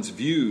so that one's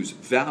views,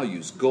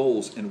 values,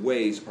 goals, and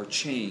ways are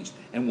changed,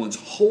 and one's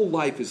whole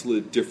life is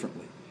lived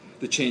differently.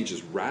 The change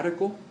is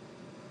radical,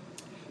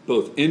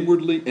 both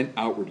inwardly and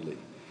outwardly.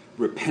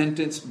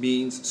 Repentance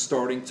means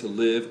starting to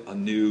live a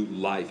new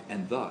life,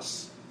 and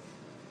thus,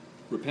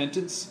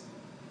 repentance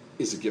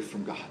is a gift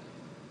from God.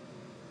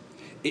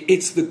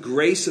 It's the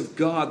grace of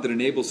God that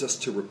enables us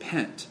to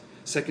repent,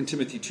 2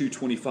 Timothy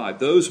 2:25.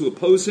 Those who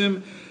oppose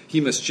him, he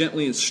must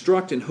gently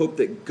instruct and hope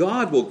that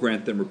God will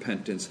grant them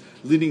repentance,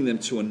 leading them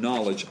to a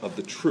knowledge of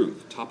the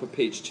truth. Top of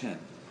page 10.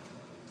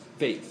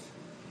 Faith.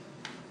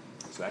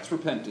 So that's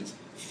repentance.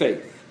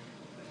 Faith.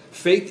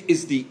 Faith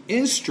is the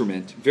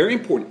instrument, very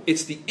important,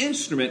 it's the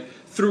instrument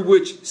through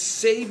which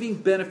saving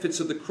benefits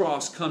of the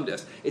cross come to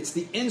us. It's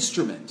the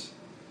instrument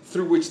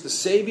through which the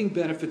saving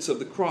benefits of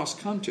the cross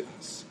come to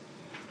us.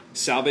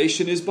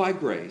 Salvation is by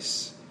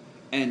grace,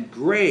 and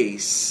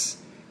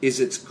grace is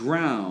its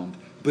ground,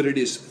 but it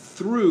is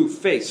through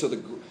faith. So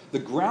the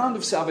ground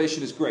of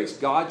salvation is grace.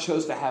 God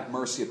chose to have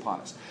mercy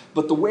upon us.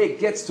 But the way it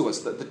gets to us,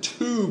 the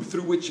tube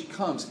through which it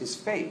comes, is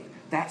faith.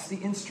 That's the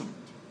instrument.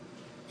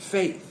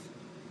 Faith.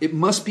 It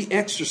must be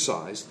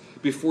exercised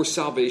before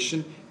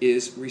salvation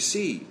is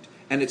received.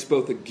 And it's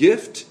both a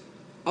gift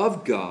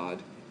of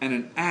God and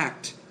an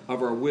act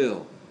of our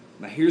will.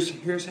 Now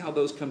here's how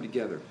those come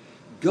together.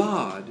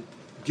 God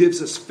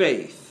gives us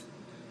faith,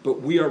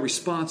 but we are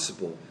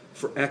responsible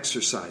for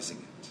exercising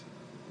it.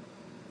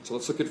 So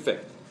let's look at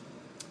faith.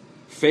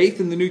 Faith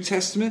in the New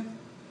Testament,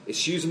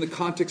 it's used in the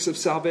context of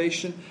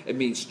salvation. It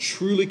means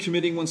truly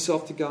committing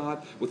oneself to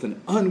God with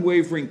an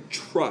unwavering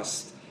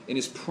trust in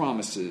His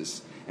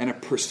promises and a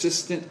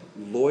persistent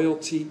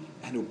loyalty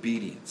and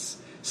obedience.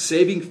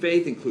 Saving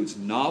faith includes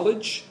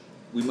knowledge.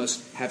 We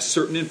must have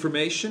certain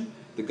information.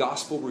 The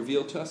gospel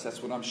revealed to us.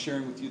 That's what I'm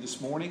sharing with you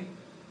this morning.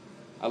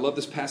 I love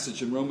this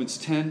passage in Romans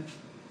 10.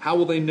 How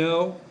will they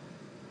know?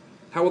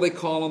 How will they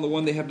call on the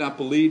one they have not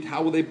believed?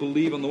 How will they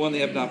believe on the one they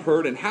have not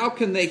heard? And how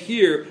can they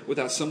hear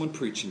without someone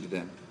preaching to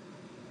them?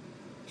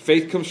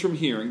 Faith comes from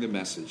hearing the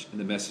message, and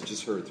the message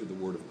is heard through the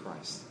word of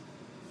Christ.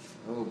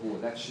 Oh boy,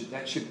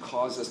 that should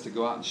cause us to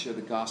go out and share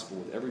the gospel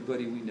with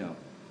everybody we know.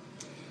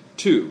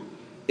 2,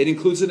 it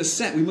includes an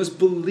assent. We must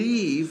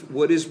believe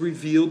what is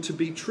revealed to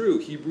be true.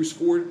 Hebrews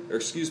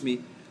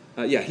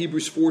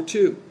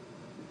 4:2.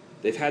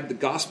 They've had the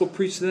gospel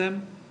preached to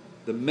them.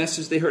 The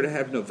message they heard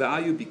had no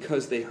value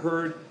because they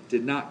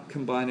did not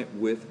combine it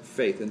with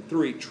faith. And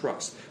 3,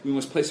 trust. We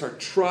must place our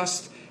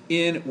trust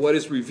in what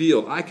is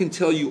revealed. I can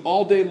tell you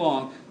all day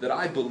long that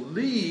I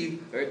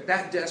believe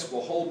that desk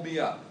will hold me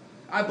up.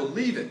 I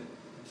believe it.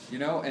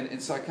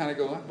 And so I kind of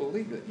go, I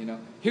believe it,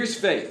 Here's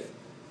faith.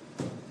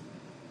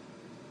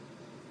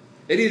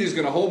 It either is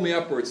going to hold me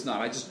up or it's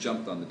not. I just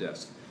jumped on the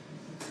desk.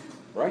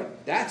 Right?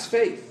 That's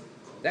faith.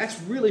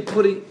 That's really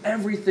putting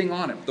everything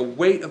on it. The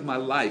weight of my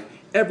life,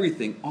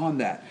 everything on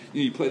that.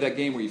 You play that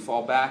game where you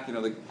fall back,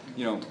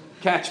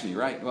 catch me,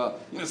 right? Well,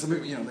 some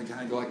people, they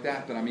kind of go like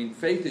that. But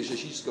faith is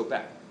just, you just go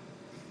back.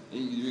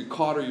 You're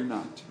caught or you're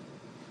not.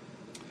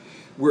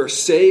 We're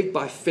saved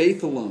by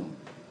faith alone.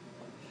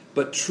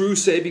 But true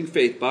saving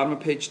faith, bottom of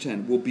page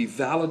 10, will be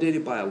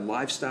validated by a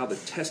lifestyle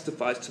that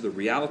testifies to the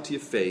reality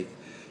of faith.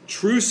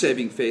 True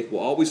saving faith will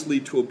always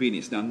lead to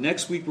obedience. Now,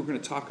 next week we're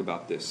going to talk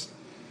about this.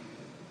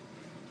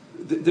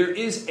 There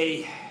is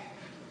a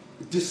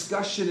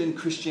discussion in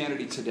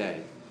Christianity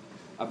today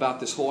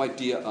about this whole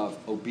idea of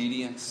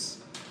obedience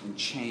and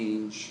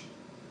change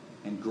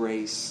and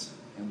grace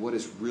and what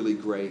is really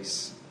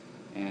grace.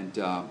 And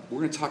we're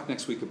going to talk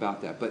next week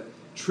about that. But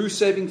true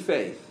saving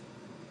faith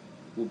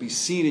will be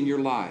seen in your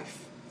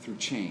life through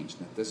change.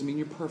 Now, that doesn't mean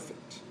you're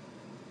perfect.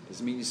 It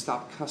doesn't mean you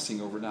stop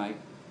cussing overnight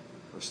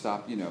or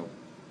stop,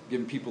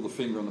 giving people the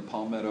finger on the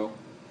palmetto.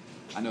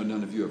 I know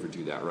none of you ever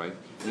do that, right?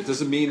 And it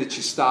doesn't mean that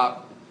you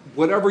stop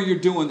whatever you're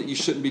doing that you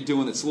shouldn't be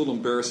doing that's a little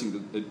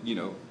embarrassing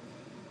to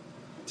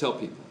tell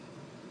people.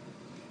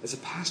 As a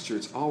pastor,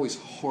 it's always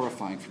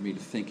horrifying for me to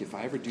think if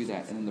I ever do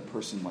that and then the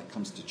person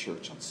comes to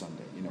church on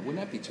Sunday. Wouldn't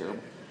that be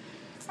terrible?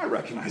 I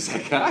recognize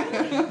that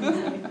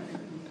guy.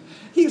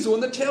 He's the one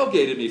that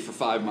tailgated me for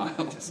 5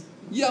 miles,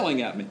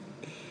 yelling at me.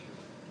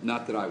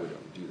 Not that I would ever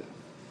do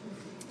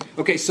that.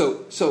 Okay,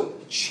 so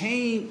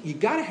change, you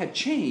got to have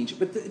change,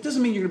 but it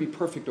doesn't mean you're going to be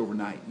perfect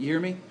overnight. You hear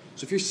me?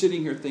 So if you're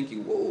sitting here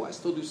thinking, whoa, I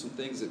still do some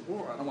things that,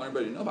 I don't want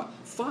everybody to know about,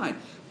 fine.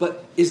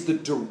 But is the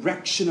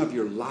direction of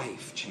your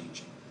life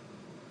changing?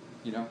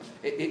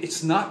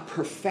 It's not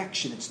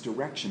perfection, it's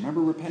direction.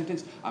 Remember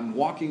repentance? I'm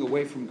walking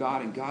away from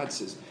God, and God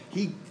says,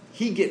 He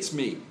gets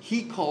me.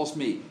 He calls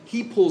me.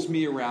 He pulls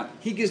me around.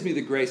 He gives me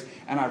the grace,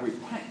 and I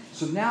repent.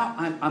 So now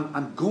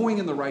I'm going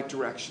in the right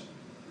direction.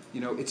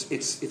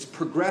 It's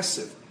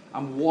progressive.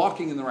 I'm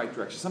walking in the right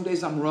direction. Some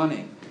days I'm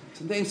running.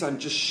 Some days I'm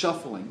just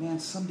shuffling. Man,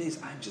 some days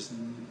I'm just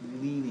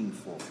leaning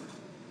forward.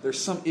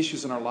 There's some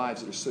issues in our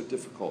lives that are so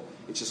difficult,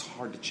 it's just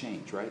hard to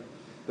change, right?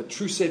 But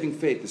true saving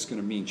faith is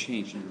going to mean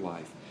change in your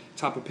life.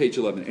 Top of page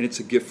 11, and it's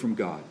a gift from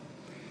God.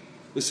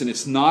 Listen,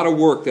 it's not a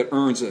work that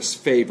earns us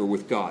favor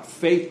with God.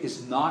 Faith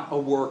is not a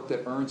work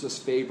that earns us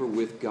favor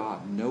with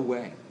God. No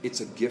way.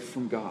 It's a gift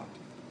from God.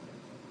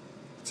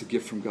 It's a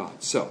gift from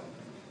God. So,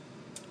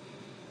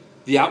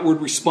 the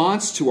outward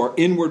response to our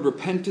inward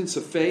repentance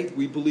of faith,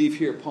 we believe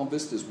here at Palm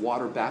Vista, is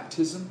water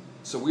baptism.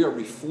 So we are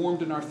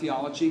reformed in our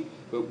theology,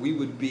 but we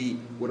would be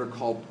what are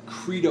called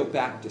credo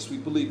Baptists. We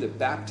believe that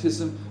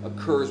baptism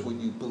occurs when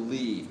you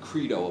believe.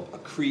 Credo, a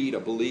creed, a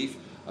belief.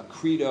 A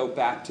credo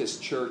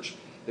Baptist church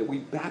that we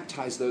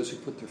baptize those who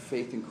put their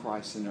faith in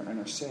Christ and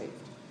are saved.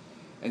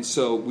 And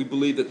so we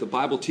believe that the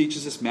Bible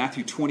teaches us,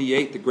 Matthew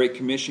 28, the Great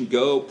Commission,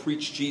 go,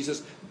 preach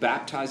Jesus,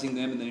 baptizing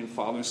them in the name of the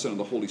Father and Son and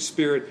the Holy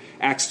Spirit.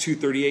 Acts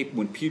 2:38,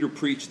 when Peter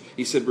preached,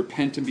 he said,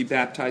 repent and be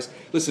baptized.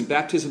 Listen,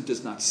 baptism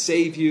does not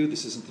save you.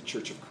 This isn't the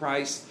Church of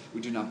Christ.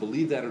 We do not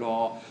believe that at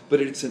all.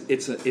 But it's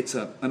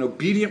an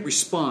obedient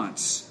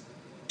response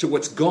to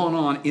what's gone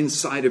on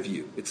inside of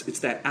you. It's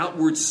that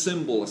outward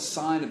symbol, a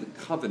sign of the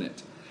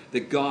covenant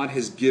that God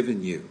has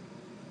given you.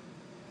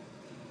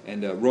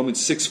 And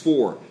Romans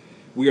 6:4,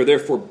 we are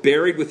therefore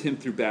buried with him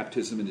through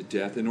baptism into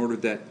death, in order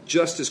that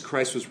just as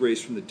Christ was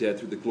raised from the dead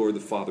through the glory of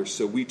the Father,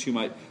 so we too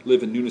might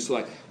live in newness of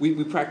life.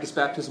 We practice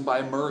baptism by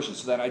immersion,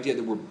 so that idea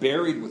that we're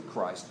buried with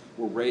Christ,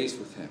 we're raised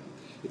with him.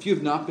 If you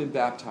have not been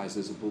baptized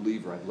as a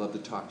believer, I'd love to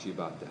talk to you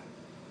about that.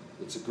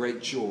 It's a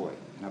great joy,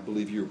 and I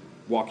believe you're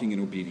walking in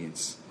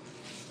obedience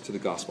to the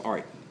gospel. All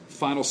right,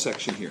 final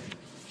section here.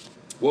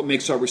 What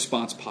makes our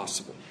response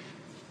possible?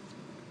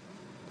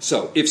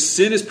 So, if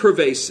sin is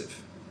pervasive,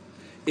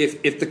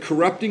 if the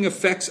corrupting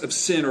effects of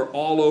sin are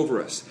all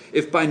over us,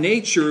 if by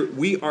nature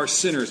we are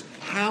sinners,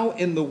 how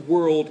in the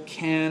world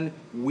can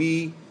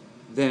we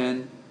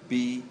then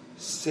be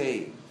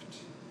saved?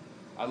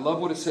 I love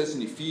what it says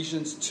in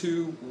Ephesians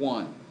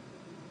 2:1.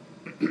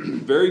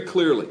 Very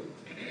clearly.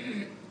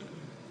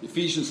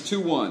 Ephesians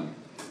 2:1.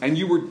 And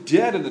you were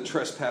dead in the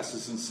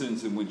trespasses and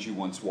sins in which you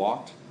once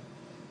walked.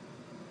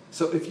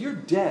 So if you're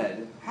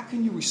dead, how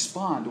can you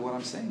respond to what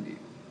I'm saying to you?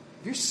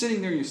 If you're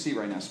sitting there in your seat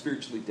right now,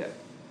 spiritually dead,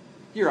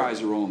 your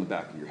eyes are rolling in the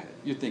back of your head.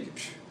 You're thinking,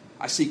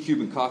 I see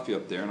Cuban coffee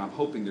up there, and I'm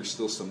hoping there's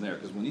still some there,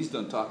 because when he's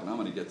done talking, I'm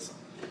going to get some.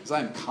 Because I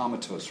am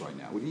comatose right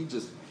now. Would he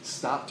just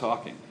stop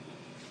talking?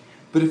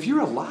 But if you're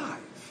alive,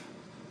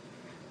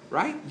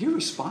 right, you're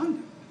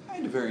responding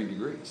to varying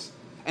degrees.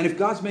 And if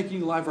God's making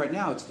you alive right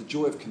now, it's the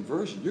joy of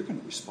conversion. You're going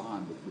to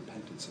respond with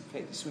repentance and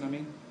faith. You see what I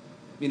mean?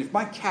 I mean, if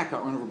my cat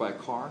got run over by a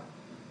car,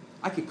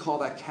 I could call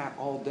that cat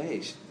all day.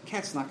 The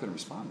cat's not going to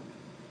respond to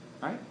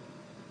me, right?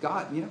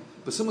 God,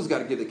 but someone's got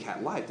to give the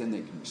cat life, then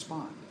they can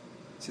respond.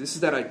 See, this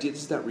is that idea,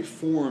 this is that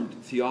Reformed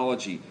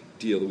theology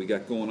deal that we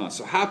got going on.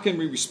 So how can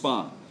we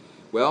respond?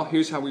 Well,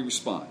 here's how we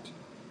respond.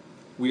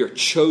 We are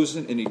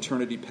chosen in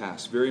eternity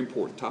past. Very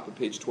important. Top of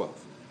page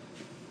 12.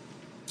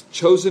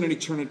 Chosen in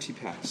eternity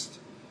past.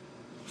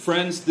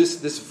 Friends,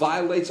 this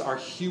violates our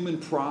human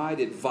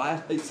pride. It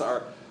violates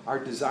our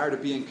desire to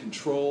be in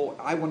control.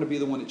 I want to be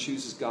the one that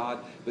chooses God.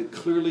 But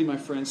clearly, my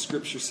friends,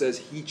 Scripture says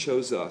he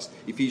chose us.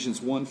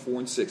 Ephesians 1, 4,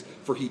 and 6.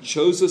 For he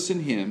chose us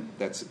in him,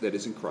 that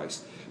is in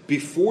Christ,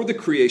 before the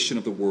creation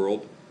of the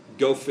world.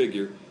 Go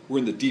figure. We're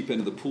in the deep end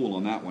of the pool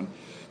on that one.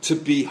 To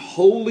be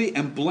holy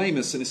and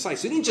blameless in his sight.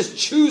 So he didn't just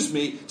choose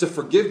me to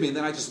forgive me and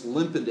then I just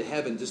limp into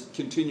heaven just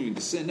continuing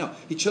to sin. No,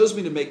 he chose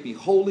me to make me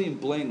holy and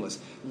blameless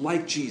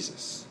like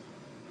Jesus.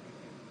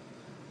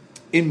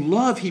 In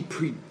love, he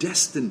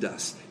predestined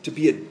us to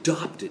be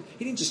adopted.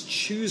 He didn't just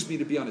choose me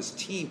to be on his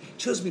team. He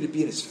chose me to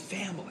be in his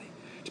family,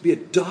 to be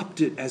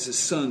adopted as his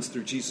sons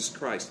through Jesus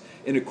Christ,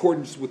 in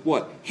accordance with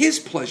what? His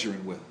pleasure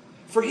and will,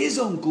 for his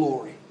own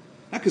glory.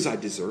 Not because I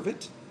deserve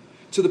it.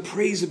 To the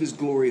praise of his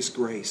glorious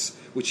grace,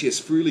 which he has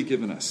freely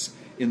given us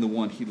in the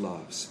one he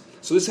loves.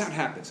 So this is how it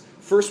happens.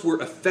 First,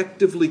 we're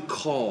effectively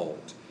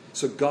called.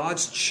 So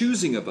God's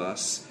choosing of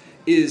us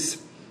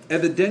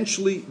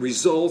eventually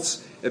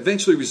results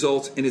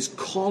in his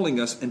calling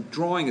us and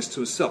drawing us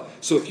to himself.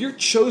 So if you're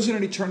chosen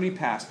in eternity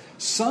past,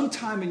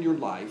 sometime in your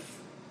life,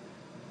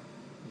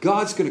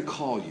 God's going to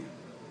call you.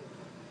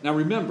 Now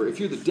remember, if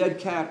you're the dead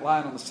cat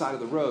lying on the side of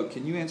the road,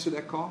 can you answer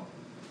that call?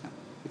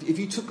 If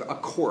you took a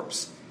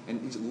corpse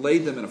and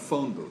laid them in a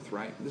phone booth,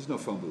 right? There's no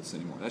phone booths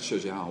anymore. That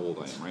shows you how old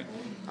I am, right?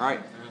 All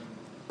right.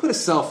 Put a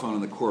cell phone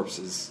in the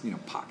corpse's,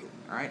 pocket,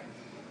 all right?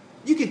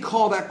 You can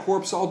call that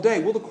corpse all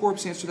day. Will the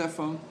corpse answer that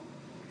phone?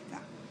 No.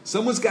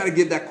 Someone's got to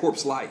give that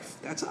corpse life.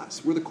 That's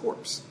us. We're the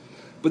corpse.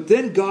 But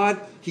then God,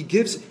 he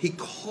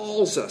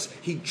calls us.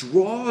 He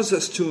draws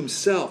us to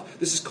himself.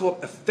 This is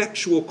called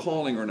effectual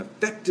calling or an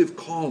effective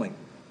calling.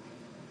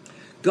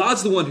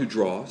 God's the one who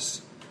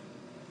draws.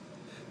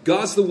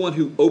 God's the one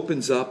who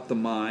opens up the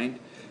mind.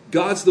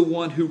 God's the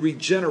one who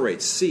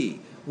regenerates. See,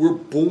 we're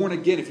born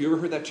again. If you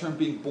ever heard that term,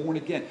 being born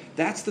again,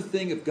 that's the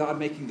thing of God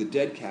making the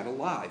dead cat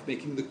alive,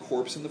 making the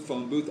corpse in the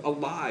phone booth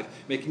alive,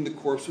 making the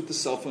corpse with the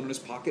cell phone in his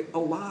pocket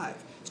alive.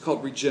 It's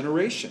called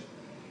regeneration.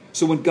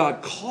 So when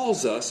God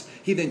calls us,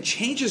 he then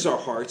changes our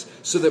hearts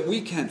so that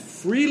we can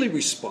freely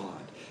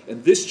respond.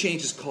 And this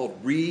change is called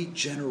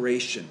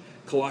regeneration.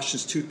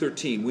 Colossians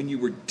 2:13, when you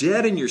were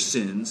dead in your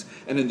sins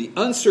and in the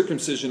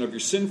uncircumcision of your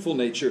sinful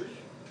nature,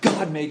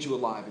 God made you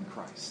alive in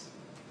Christ.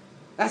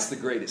 That's the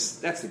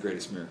greatest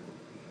miracle.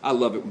 I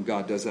love it when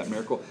God does that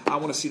miracle. I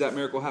want to see that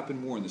miracle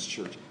happen more in this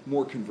church.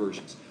 More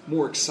conversions.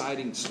 More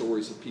exciting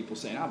stories of people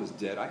saying, I was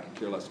dead. I could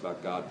care less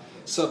about God.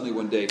 Suddenly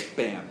one day,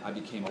 bam, I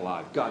became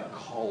alive. God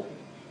called me.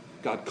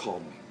 God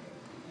called me.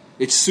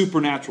 It's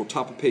supernatural.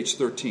 Top of page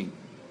 13.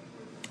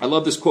 I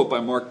love this quote by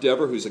Mark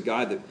Dever, who's a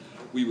guy that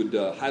we would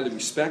highly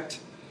respect.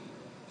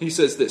 He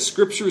says this,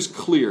 Scripture is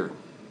clear.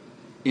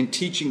 in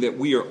teaching that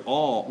we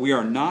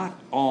are not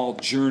all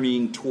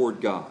journeying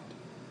toward God.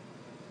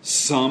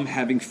 Some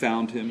having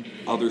found him,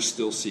 others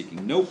still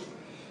seeking. Nope.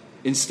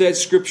 Instead,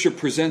 Scripture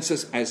presents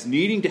us as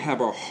needing to have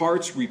our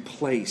hearts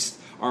replaced,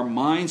 our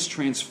minds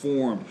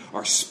transformed,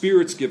 our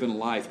spirits given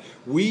life.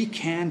 We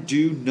can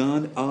do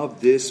none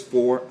of this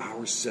for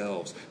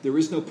ourselves. There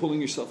is no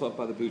pulling yourself up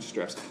by the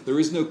bootstraps. There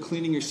is no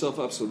cleaning yourself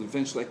up so that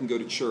eventually I can go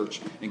to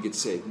church and get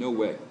saved. No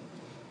way.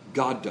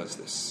 God does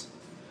this.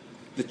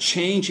 The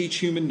change each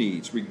human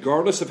needs,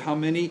 regardless of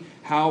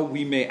how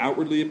we may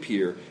outwardly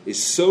appear,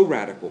 is so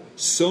radical,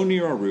 so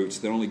near our roots,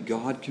 that only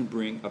God can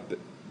bring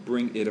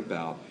it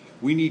about.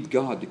 We need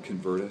God to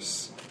convert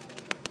us.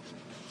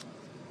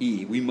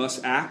 We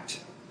must act,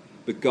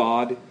 but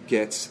God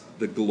gets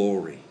the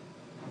glory.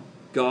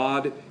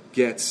 God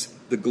gets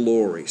the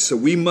glory. So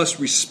we must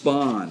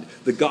respond.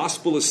 The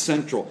gospel is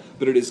central,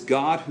 but it is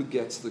God who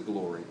gets the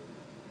glory.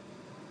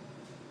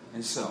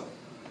 And so,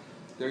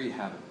 there you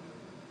have it.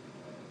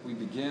 We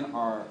begin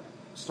our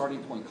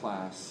starting point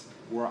class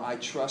where I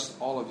trust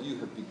all of you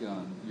have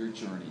begun your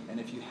journey. And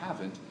if you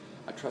haven't,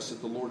 I trust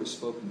that the Lord has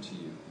spoken to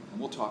you. And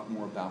we'll talk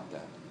more about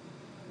that.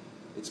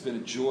 It's been a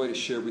joy to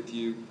share with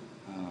you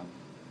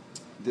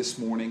this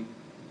morning.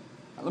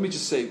 Let me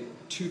just say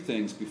two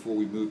things before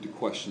we move to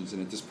questions,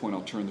 and at this point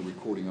I'll turn the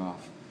recording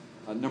off.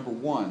 Number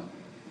one,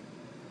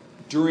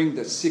 during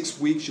the 6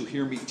 weeks you'll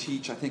hear me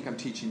teach. I think I'm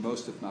teaching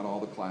most, if not all,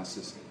 the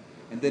classes.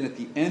 And then at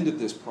the end of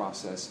this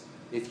process,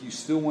 if you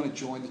still want to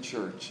join the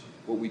church,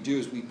 what we do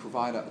is we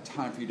provide a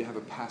time for you to have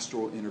a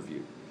pastoral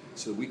interview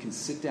so that we can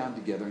sit down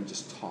together and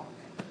just talk.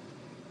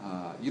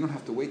 You don't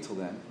have to wait till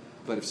then.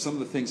 But if some of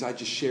the things I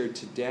just shared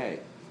today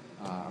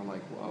are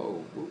like,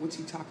 whoa, what's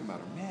he talking about?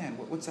 Or man,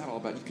 what's that all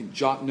about? You can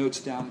jot notes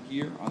down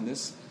here on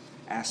this.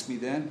 Ask me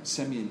then.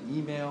 Send me an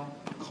email.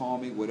 Call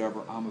me,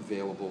 whatever. I'm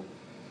available.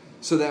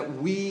 So that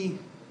we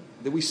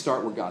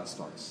start where God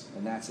starts.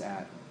 And that's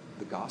at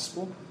the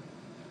gospel.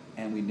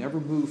 And we never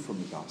move from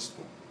the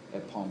gospel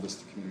at Palm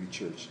Vista Community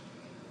Church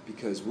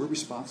because we're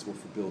responsible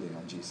for building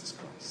on Jesus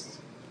Christ.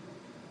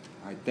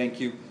 All right, thank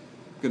you.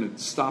 I'm going to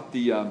stop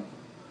the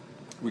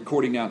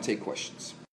recording now and take questions.